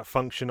for that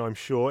function, I'm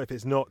sure. If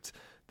it's not,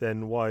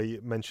 then why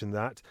mention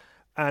that?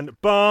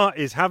 And Barr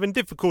is having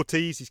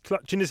difficulties. He's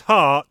clutching his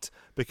heart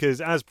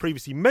because, as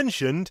previously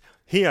mentioned,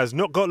 he has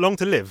not got long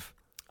to live.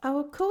 Oh,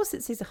 of course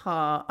it's his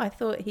heart. I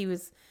thought he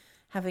was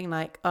having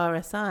like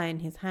RSI in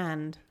his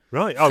hand.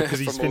 Right. Oh, because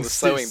he's From all been the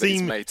sewing that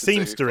he's made to do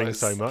seamstering by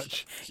so his-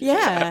 much.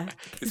 Yeah.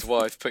 His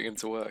wife putting him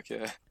to work,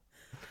 yeah.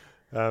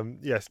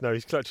 Yes, no,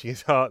 he's clutching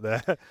his heart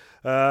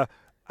there.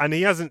 And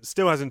he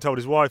still hasn't told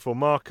his wife or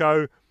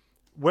Marco.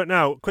 Well,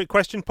 now, quick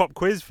question, pop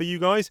quiz for you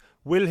guys.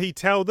 Will he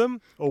tell them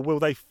or will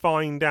they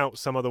find out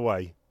some other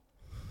way?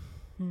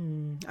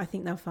 I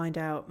think they'll find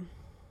out.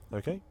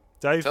 Okay.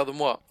 Dave? Tell them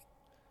what?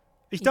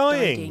 He's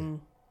dying.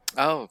 dying.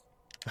 Oh.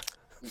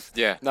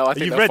 Yeah, no, I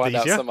think you they'll read find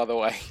these, out yeah? some other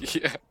way.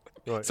 Yeah.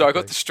 Right, So I got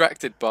okay.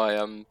 distracted by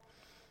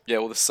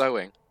all the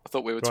sewing. I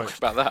thought we were talking Right.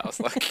 about that. I was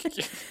like,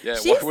 yeah,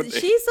 why wouldn't he?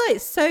 She's like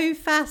so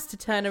fast to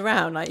turn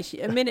around. Like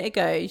a minute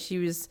ago, she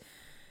was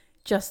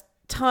just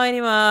tying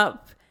him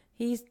up.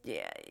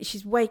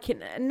 She's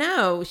waking.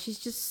 Now she's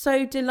just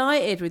so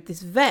delighted with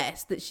this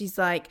vest that she's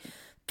like,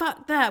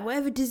 "Fuck that!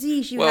 Whatever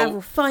disease you Well- have,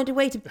 we'll find a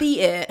way to beat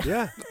it."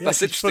 Yeah, That's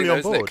she's interesting, fully though, on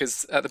isn't it? board.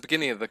 Because at the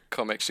beginning of the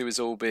comic, she was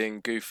all being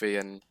goofy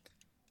and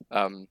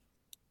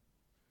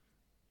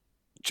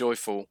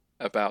joyful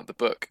about the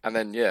book, and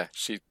then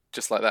she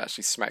just like that,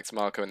 she smacks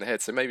Marco in the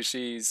head. So maybe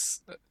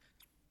she's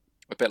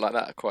a bit like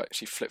that.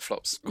 She flip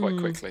flops quite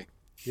quickly.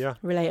 Yeah.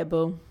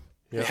 Relatable.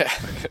 Yeah.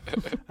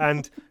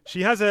 And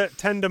she has a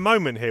tender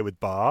moment here with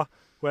Barr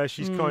where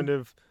she's kind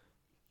of,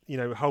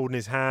 holding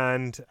his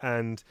hand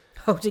and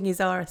Holding his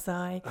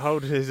RSI.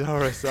 holding his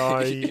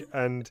RSI.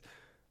 And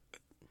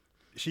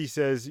she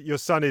says, "Your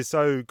son is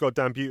so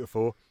goddamn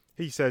beautiful."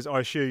 He says, "I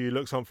assure you,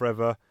 looks aren't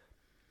forever."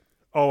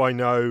 "Oh, I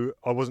know.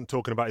 I wasn't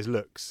talking about his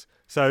looks."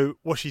 So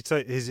what she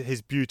say?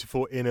 His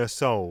beautiful inner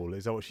soul.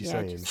 Is that what she's Yeah,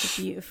 saying? just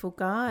a beautiful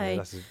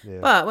guy. Yeah.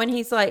 But when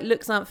he's like,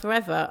 "Looks aren't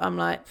forever," I'm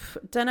like,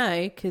 don't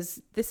know,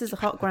 because this is a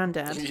hot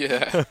granddad.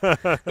 Yeah.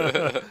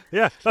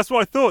 Yeah, that's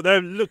what I thought.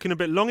 They're looking a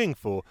bit longing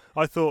for.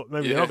 I thought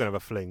maybe they are Yeah. going to have a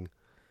fling.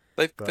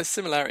 There's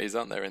similarities,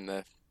 aren't there, in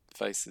their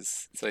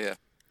faces? So yeah.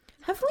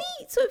 Have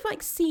we sort of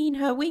like seen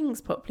her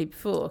wings properly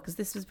before? Because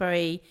this was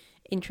very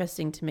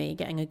interesting to me,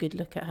 getting a good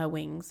look at her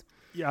wings.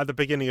 Yeah, at the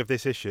beginning of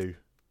this issue,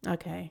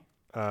 Okay.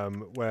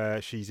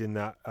 where she's in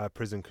that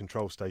prison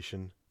control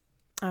station.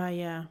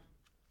 Yeah.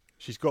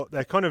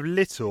 They're kind of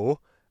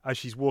little as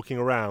she's walking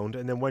around,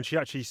 and then when she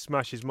actually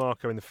smashes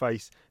Marco in the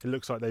face, it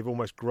looks like they've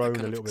almost grown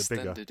Kind a of little bit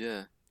bigger. extended,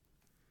 yeah.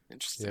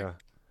 Interesting. Yeah.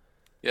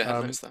 Yeah, I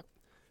hadn't noticed that.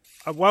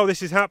 While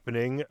this is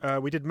happening,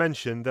 we did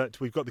mention that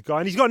we've got the guy,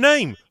 and he's got a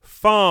name,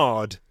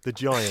 Fard the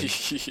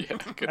Giant. Yeah,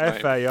 good name.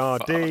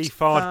 F-A-R-D,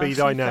 Fard be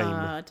thy Farty name.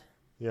 Fard.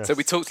 Yes, So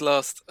we talked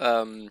last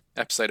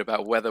episode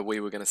about whether we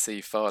were going to see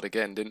Fard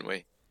again, didn't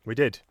we? we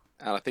did.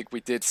 And I think we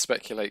did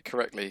speculate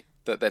correctly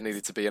that there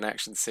needed to be an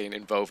action scene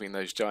involving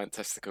those giant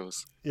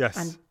testicles. Yes.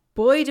 And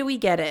boy, do we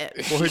get it.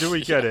 Boy, do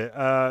we get it.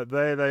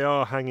 There they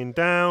are hanging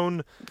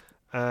down.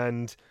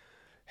 And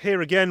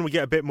here again, we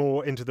get a bit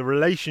more into the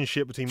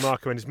relationship between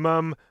Marco and his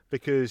mum,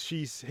 because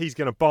he's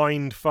going to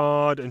bind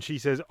Fard. And she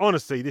says,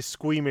 honestly, this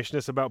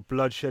squeamishness about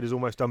bloodshed is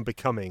almost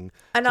unbecoming.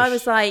 And So I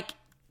was like,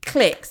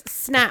 clicks,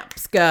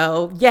 snaps,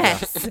 girl.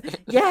 Yes.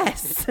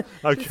 Yes. This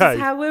Okay. is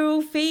how we're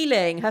all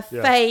feeling. Her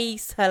Yeah.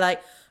 face, her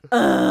like,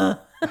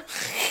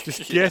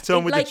 Just get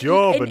on with like, the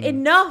job.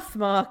 enough,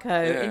 Marco.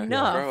 Yeah,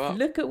 enough. grow up.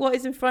 Look at what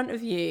is in front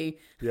of you.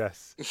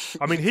 Yes.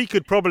 I mean, he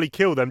could probably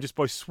kill them just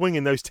by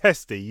swinging those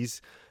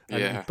testes and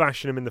Yeah.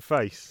 bashing them in the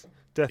face.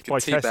 Death You can by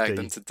teabag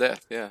them testes. to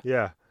death, yeah.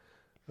 Yeah.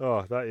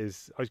 Oh, that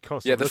is... I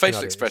can't Yeah, stop the looking facial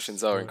at it.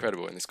 expressions It's- are yeah.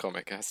 incredible in this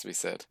comic, it has to be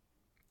said.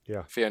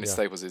 Yeah. Fiona yeah.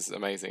 Staples is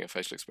amazing at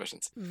facial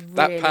expressions. Really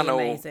That panel,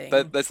 amazing.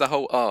 there's the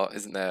whole art,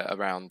 isn't there,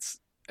 around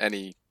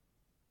any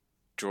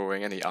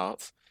drawing, any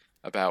art,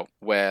 about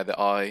where the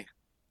eye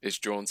is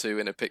drawn to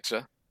in a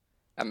picture.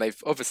 And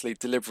they've obviously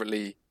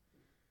deliberately,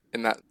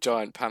 in that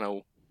giant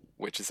panel,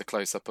 which is a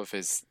close-up of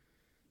his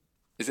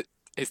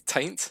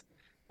taint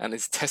and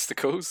his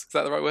testicles. Is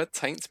that the right word?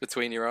 Taint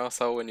between your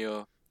arsehole and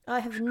your... I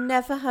have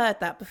never heard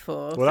that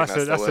before. Well, that's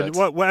the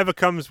word. Whatever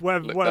comes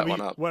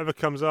up. whatever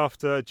comes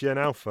after Gen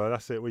Alpha.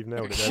 That's it. We've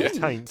nailed it. There. Yeah.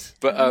 Taint.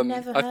 But I've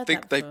never I heard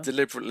think that they've before.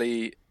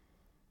 deliberately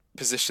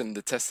positioned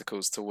the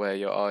testicles to where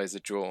your eyes are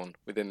drawn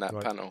within that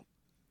Right. panel.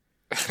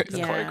 It's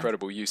Yeah. quite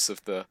incredible use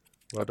of the...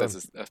 Well there's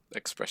an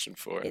expression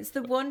for it. It's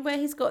the one where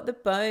he's got the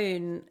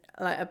bone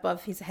like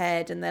above his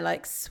head and they're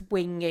like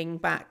swinging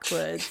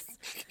backwards.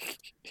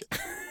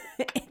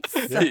 It's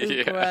so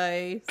Yeah.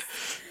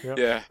 gross. Yep.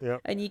 Yeah.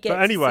 Yep. And you get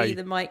But anyway, to see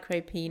the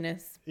micro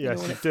penis. in Yes,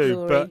 all you its do.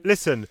 glory. But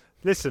listen.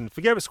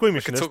 Forget about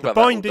squeamishness. talk The about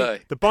that all binding, day.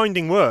 the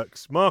binding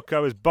works.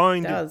 Marco has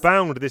Does.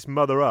 bound this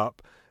mother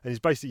up, and he's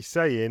basically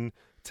saying,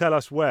 "Tell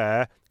us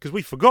where," because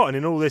we've forgotten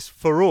in all this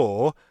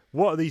furore.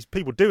 What are these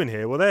people doing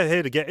here? Well, they're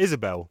here to get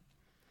Isabel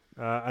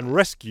and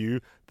rescue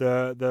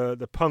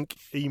the punk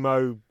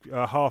emo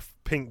half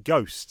pink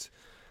ghost,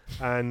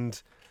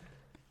 and.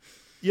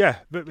 Yeah,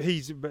 but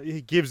he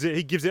gives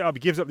it up. He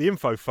gives up the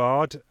info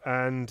Fard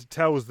and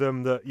tells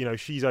them that, you know,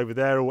 she's over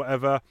there or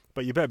whatever.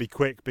 But you better be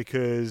quick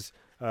because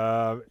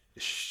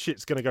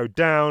shit's going to go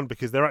down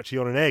because they're actually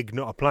on an egg,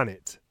 not a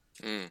planet.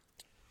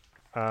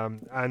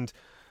 And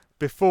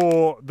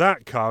before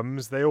that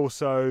comes,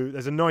 there's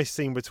a nice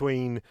scene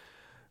between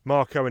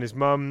Marco and his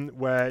mum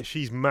where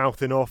she's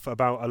mouthing off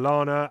about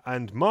Alana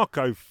and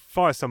Marco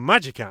fires some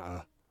magic at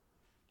her.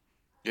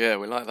 Yeah,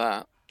 we like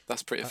that.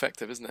 That's pretty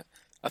effective, isn't it?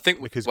 I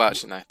think Because well,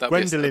 actually,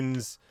 no.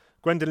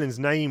 Gwendolyn's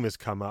name has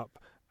come up,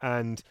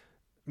 and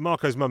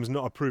Marco's mum's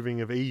not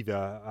approving of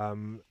either.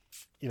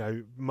 You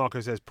know,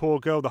 Marco says, "Poor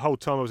girl. The whole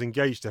time I was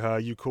engaged to her,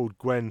 you called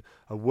Gwen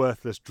a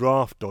worthless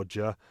draft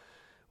dodger."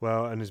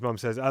 Well, and his mum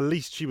says, "At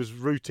least she was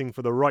rooting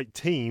for the right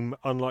team,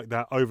 unlike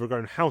that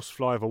overgrown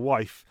housefly of a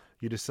wife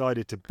you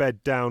decided to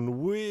bed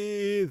down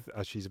with."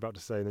 As she's about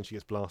to say, and then she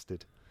gets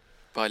blasted.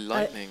 By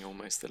lightning,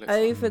 almost. It looks like.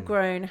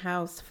 Overgrown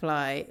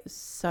housefly,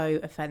 so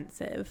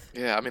offensive.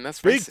 Yeah, I mean that's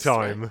Big racist,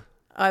 time. right?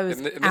 I was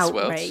In this outraged.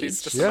 world,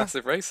 she's just a Yeah.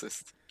 massive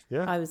racist.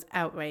 Yeah. I was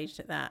outraged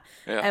at that.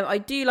 Yeah. I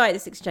do like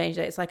this exchange.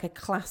 Though. It's like a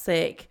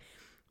classic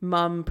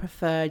mum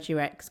preferred your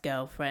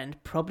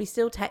ex-girlfriend. Probably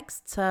still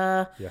texts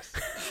her. Yes.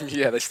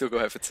 Yeah, they still go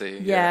out for tea.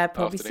 Yeah,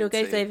 probably afternoon still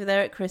goes tea. over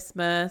there at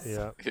Christmas.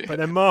 Yeah. Yeah. But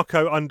then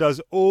Marco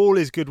undoes all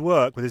his good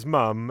work with his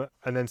mum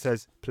and then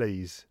says,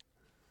 "Please."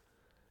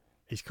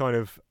 He's kind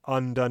of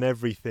undone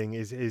everything.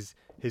 His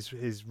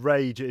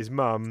rage at his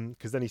mum,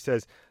 because then he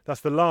says,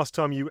 "That's the last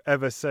time you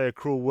ever say a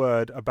cruel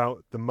word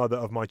about the mother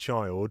of my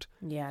child."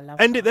 Yeah, I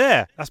love End that. it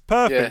there. That's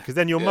perfect, Yeah, because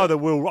then your yeah. mother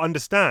will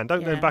understand.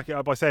 Don't Yeah. then back it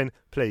up by saying,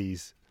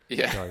 "Please."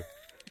 Yeah, No,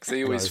 because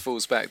he always No.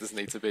 falls back, doesn't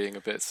he, to being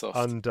a bit soft.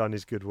 undone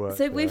his good work.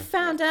 So there. we've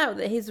found out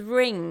that his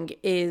ring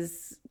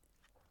is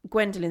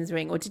Gwendolyn's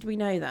ring, or did we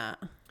know that?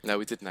 No,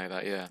 we did know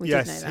that. Yeah. We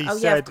Yes, did know he that. Oh,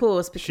 yeah, of said-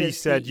 course. Because She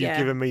said, yeah. "You've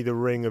given me the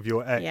ring of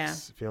your Yeah.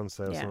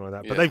 ex-fiance or Yeah. something like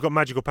that." Yeah. But they've got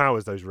magical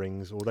powers, those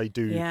rings, or they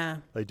do. Yeah.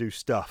 They do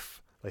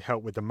stuff. They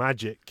help with the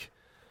magic.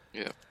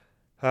 Yeah.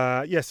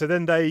 So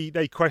then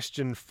they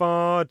question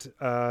Fard.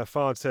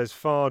 Fard says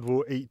Fard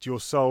will eat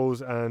your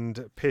souls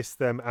and piss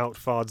them out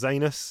Fard's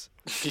anus.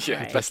 Yeah.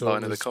 Right. Best Thought line it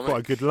of the was comic. Quite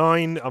a good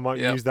line. I might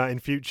Yeah. use that in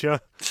future.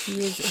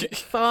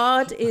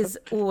 Fard is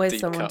always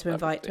Deep someone cut, to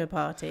invite that to a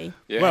party.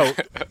 Yeah. Well,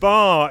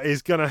 Barr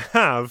is going to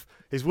have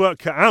his work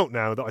cut out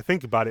now that I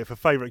think about it for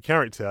favourite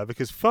character,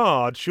 because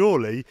Fard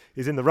surely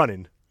is in the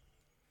running.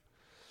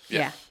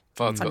 Yeah.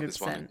 Fard's got this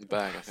one 100%. in the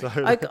bag, I So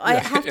think. I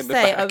have to In the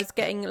say, I back. was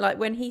getting like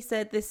when he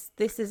said this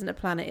isn't a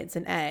planet, it's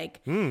an egg.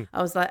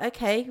 I was like,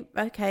 okay,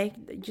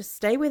 just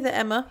stay with it,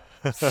 Emma.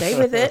 Stay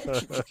with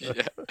it.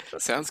 Yeah.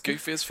 Sounds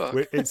goofy as fuck.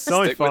 it's Stick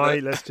with sci-fi.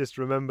 it. Let's just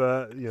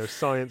remember,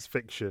 science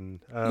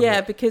fiction.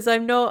 Yeah, because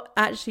I'm not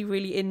actually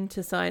really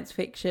into science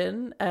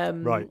fiction.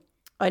 Right.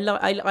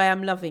 I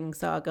am loving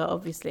Saga,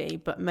 obviously,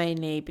 but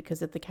mainly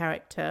because of the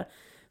character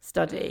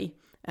study.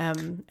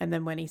 And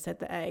then when he said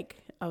the egg,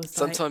 I was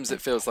Sometimes like,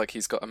 it feels like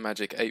he's got a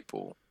magic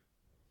 8-ball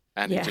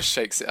and Yeah. he just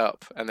shakes it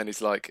up and then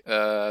he's like,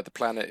 the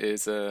planet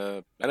is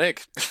an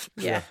egg.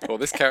 Yeah. Or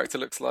this character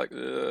looks like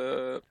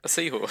a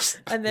seahorse.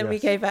 And then we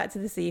Yes. go back to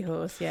the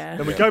seahorse, yeah.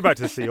 Then we go back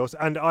to the seahorse,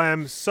 and I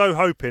am so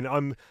hoping,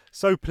 I'm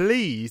so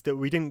pleased that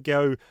we didn't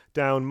go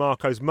down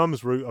Marco's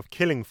mum's route of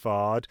killing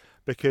Fard,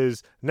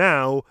 because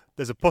now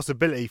there's a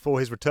possibility for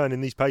his return in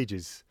these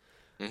pages.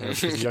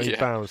 Because he's only Yeah.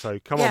 bound, so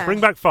come on, Yeah. bring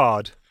back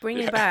Fard. Bring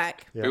him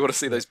back. Yeah. We want to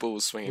see those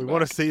balls swinging We back.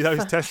 want to see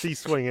those testes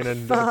swinging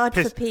and Fard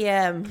for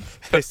PM.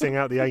 pissing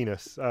out the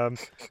anus.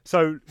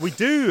 So we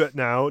do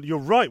now, you're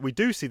right, we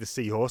do see the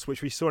seahorse,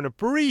 which we saw in a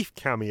brief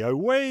cameo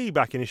way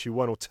back in issue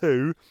 1 or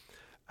 2.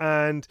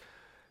 And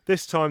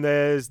this time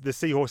the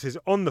seahorse is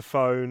on the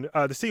phone.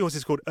 The seahorse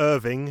is called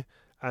Irving,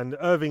 and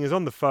Irving is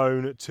on the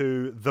phone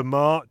to The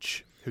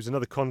March, who's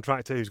another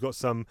contractor who's got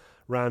some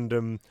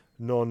random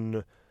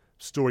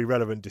non-story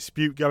relevant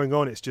dispute going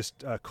on. It's just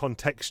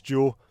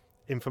contextual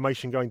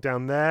information going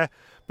down there.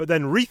 But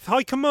then Wreath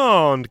High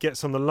Command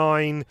gets on the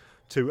line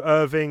to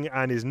Irving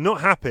and is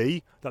not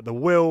happy that the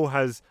will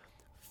has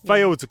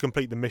failed to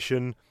complete the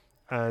mission,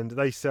 and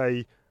they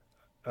say,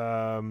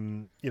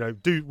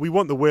 we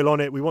want the will on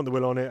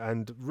it,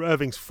 and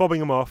Irving's fobbing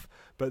them off.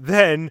 But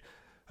then,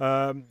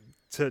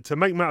 to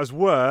make matters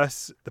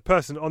worse, the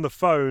person on the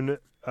phone,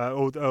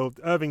 or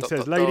Irving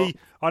says, "Lady,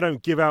 I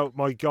don't give out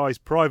my guy's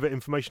private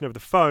information over the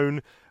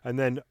phone," and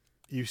then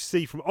you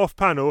see from off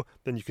panel,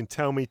 then you can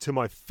tell me to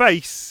my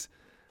face,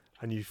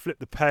 and you flip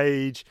the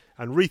page,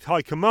 and Wreath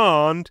High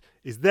Command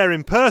is there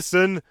in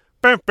person,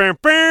 bam, bam,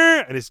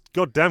 bam, and it's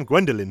goddamn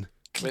Gwendolyn.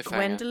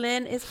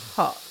 Gwendolyn is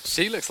hot.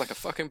 She looks like a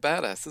fucking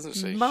badass, doesn't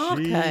she?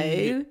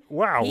 Marco,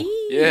 wow,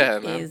 he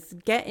man. is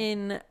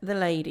getting the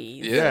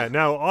ladies. Yeah.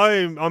 Now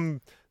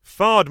I'm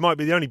Fard might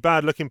be the only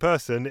bad-looking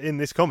person in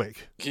this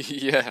comic.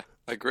 Yeah,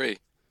 I agree.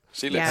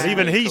 She looks, and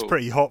even really he's cool.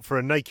 pretty hot for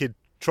a naked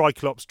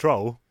Triclops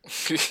troll.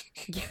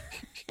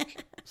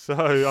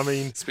 So I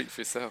mean, speak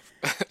for yourself.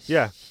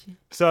 Yeah.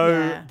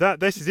 So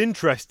this is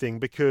interesting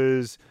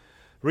because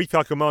Wreath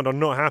High Command are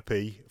not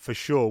happy for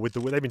sure with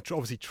they've been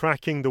obviously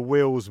tracking the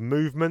Will's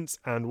movements,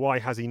 and why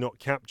has he not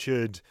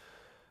captured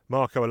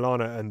Marco,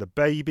 Alana and the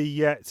baby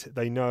yet?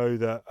 They know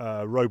that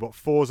Robot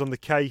 4's on the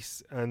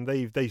case, and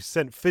they've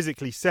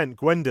physically sent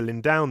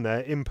Gwendolyn down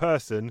there in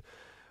person.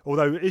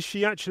 Although, is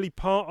she actually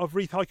part of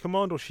Wreath High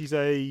Command, or she's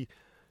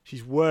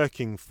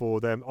working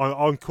for them?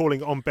 I'm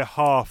calling on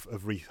behalf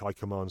of Wreath High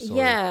Command. Sorry.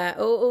 Yeah.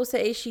 Also,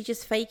 is she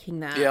just faking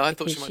that? Yeah, I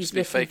thought she because might she's just be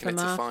looking faking it for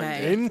to find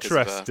Marco? it.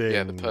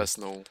 Interesting. The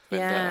personal.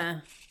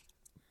 Yeah.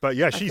 But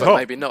yeah, she's but hot.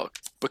 Maybe not,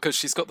 because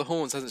she's got the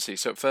horns, hasn't she?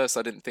 So at first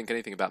I didn't think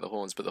anything about the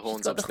horns, but the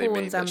horns obviously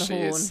mean that she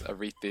is a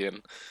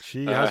Wreathian.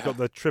 She has got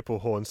the triple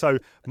horn. So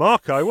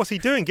Marco, what's he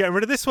doing getting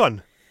rid of this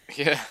one?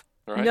 Yeah,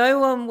 right. No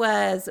one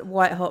wears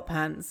white hot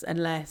pants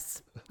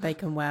unless they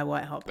can wear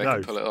white hot They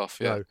pants. can pull it off,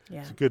 yeah. Yeah.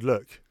 It's a good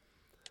look.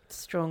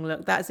 Strong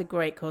look. That's a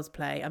great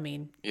cosplay. I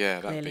mean,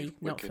 yeah, clearly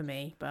not for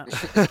me, but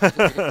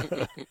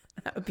that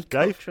would be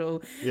Dave?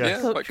 cultural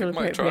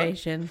might try.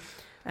 appropriation.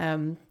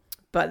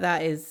 But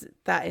that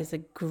is a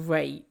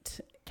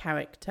great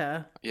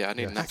character. Yeah, I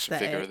need an action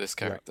figure of this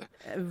character.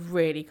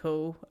 Really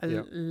cool. I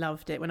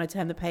loved it. When I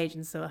turned the page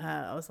and saw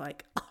her, I was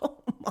like,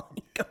 oh my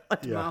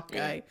God,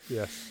 Marco.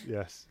 Yeah.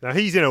 Yes. Now,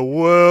 he's in a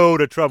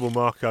world of trouble,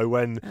 Marco,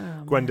 when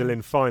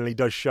Gwendolyn finally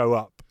does show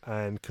up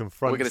and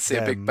confronts We're going to see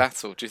them. a big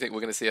battle. Do you think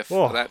we're going to see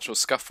an actual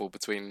scuffle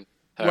between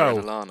her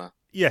and Alana?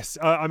 Yes,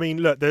 I mean,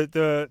 look,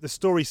 the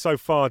story so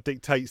far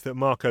dictates that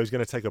Marco's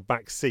going to take a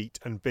back seat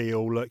and be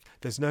all, look,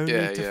 there's no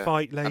need to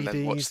fight, ladies. And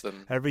then watch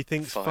them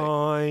everything's fight.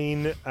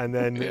 Fine. And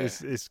then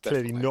it's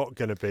clearly not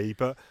going to be.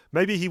 But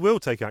maybe he will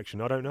take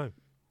action. I don't know.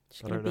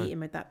 She's going to beat him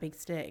with that big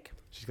stick.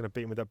 She's going to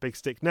beat him with that big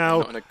stick.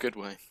 Now, not in a good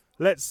way.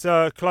 Let's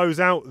close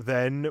out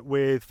then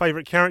with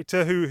favourite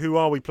character. Who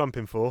are we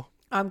plumping for?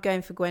 I'm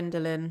going for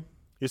Gwendolyn.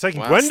 You're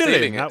taking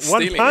Gwendolyn, that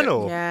one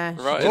panel. Yeah,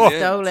 right, she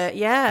stole it.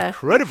 Yeah.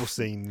 Incredible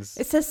scenes.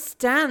 It's a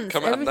stance.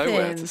 Come out everything. of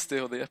nowhere to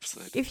steal the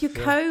episode. If you're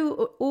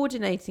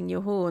coordinating your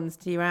horns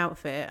to your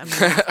outfit, I mean,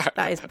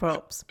 that is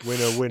props.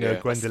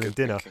 Winner, Gwendolyn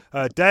dinner.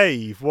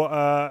 Dave, what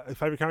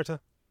favourite character?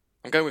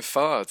 I'm going with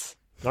Fard.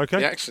 Okay.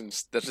 The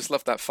actions, I just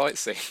love that fight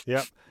scene.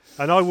 Yep.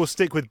 And I will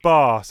stick with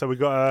Barr. So we've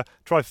got a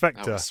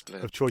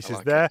trifecta of choices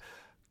there.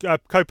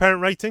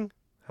 Co-parent rating.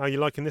 How are you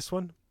liking this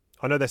one?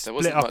 I know they're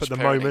split up at the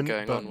moment.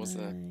 Going on, was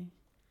there?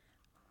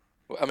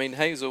 I mean,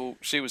 Hazel,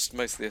 she was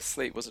mostly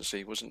asleep, wasn't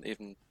she? Wasn't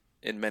even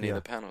in many of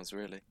the panels,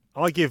 really.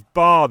 I give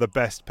Barr the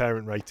best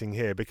parent rating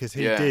here because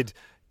he did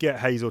get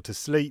Hazel to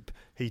sleep.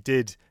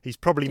 He's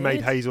probably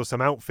made Hazel some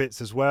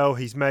outfits as well.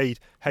 He's made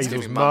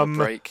Hazel's mum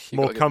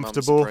more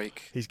comfortable.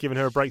 He's given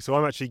her a break. So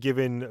I'm actually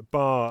giving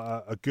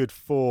Barr a good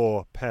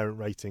 4 parent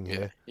rating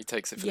here. Yeah, he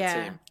takes it for the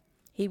team.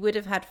 He would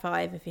have had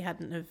 5 if he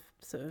hadn't have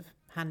sort of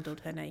handled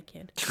her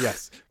naked.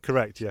 Yes,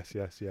 correct. Yes.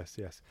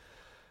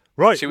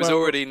 Right. She was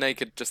already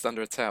naked just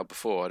under a towel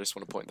before. I just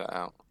want to point that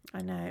out.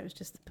 I know, it was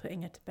just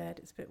putting her to bed.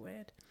 It's a bit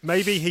weird.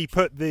 Maybe he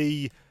put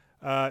the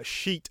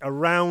sheet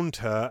around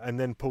her and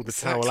then pulled the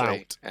towel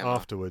out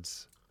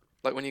afterwards.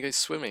 Like when you go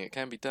swimming, it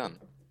can be done.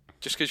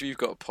 Just because you've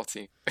got a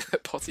potty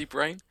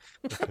brain,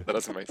 that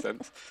doesn't make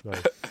sense. No.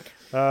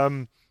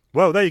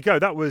 Well, there you go.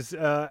 That was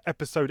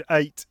episode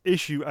 8,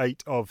 issue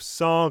 8 of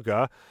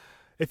Saga.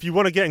 If you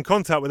want to get in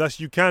contact with us,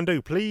 you can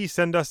do. Please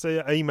send us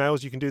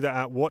emails. You can do that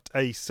at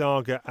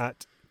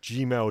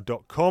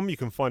whatasaga@gmail.com. You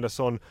can find us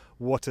on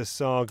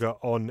whatasaga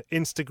on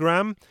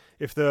Instagram.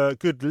 If the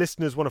good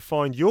listeners want to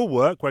find your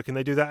work, where can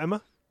they do that,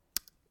 Emma?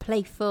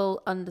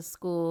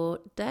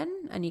 Playful_den,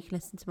 and you can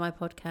listen to my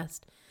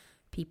podcast,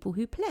 People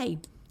Who Play.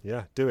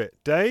 Yeah, do it.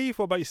 Dave,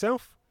 what about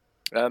yourself?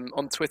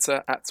 On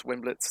Twitter at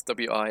Wimblett,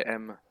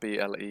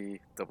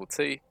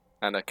 WIMBLETT,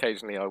 and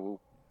occasionally I will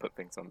put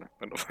things on there,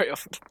 but not very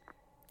often.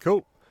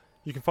 Cool.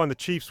 You can find the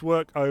Chief's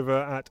work over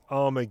at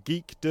Armour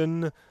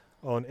Geekdom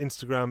on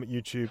Instagram,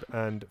 YouTube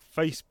and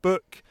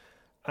Facebook.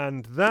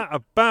 And that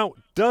about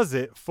does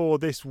it for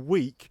this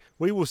week.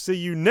 We will see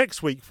you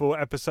next week for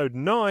episode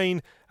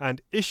 9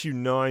 and issue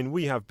 9.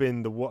 We have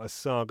been the What a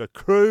Saga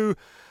crew.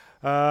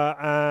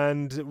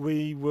 And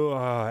we will...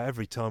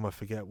 every time I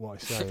forget what I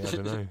say. I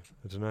don't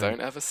know.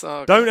 Don't have a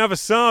saga. Don't have a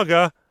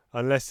saga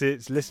unless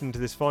it's listening to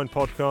this fine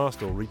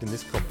podcast or reading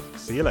this comic.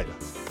 See you later.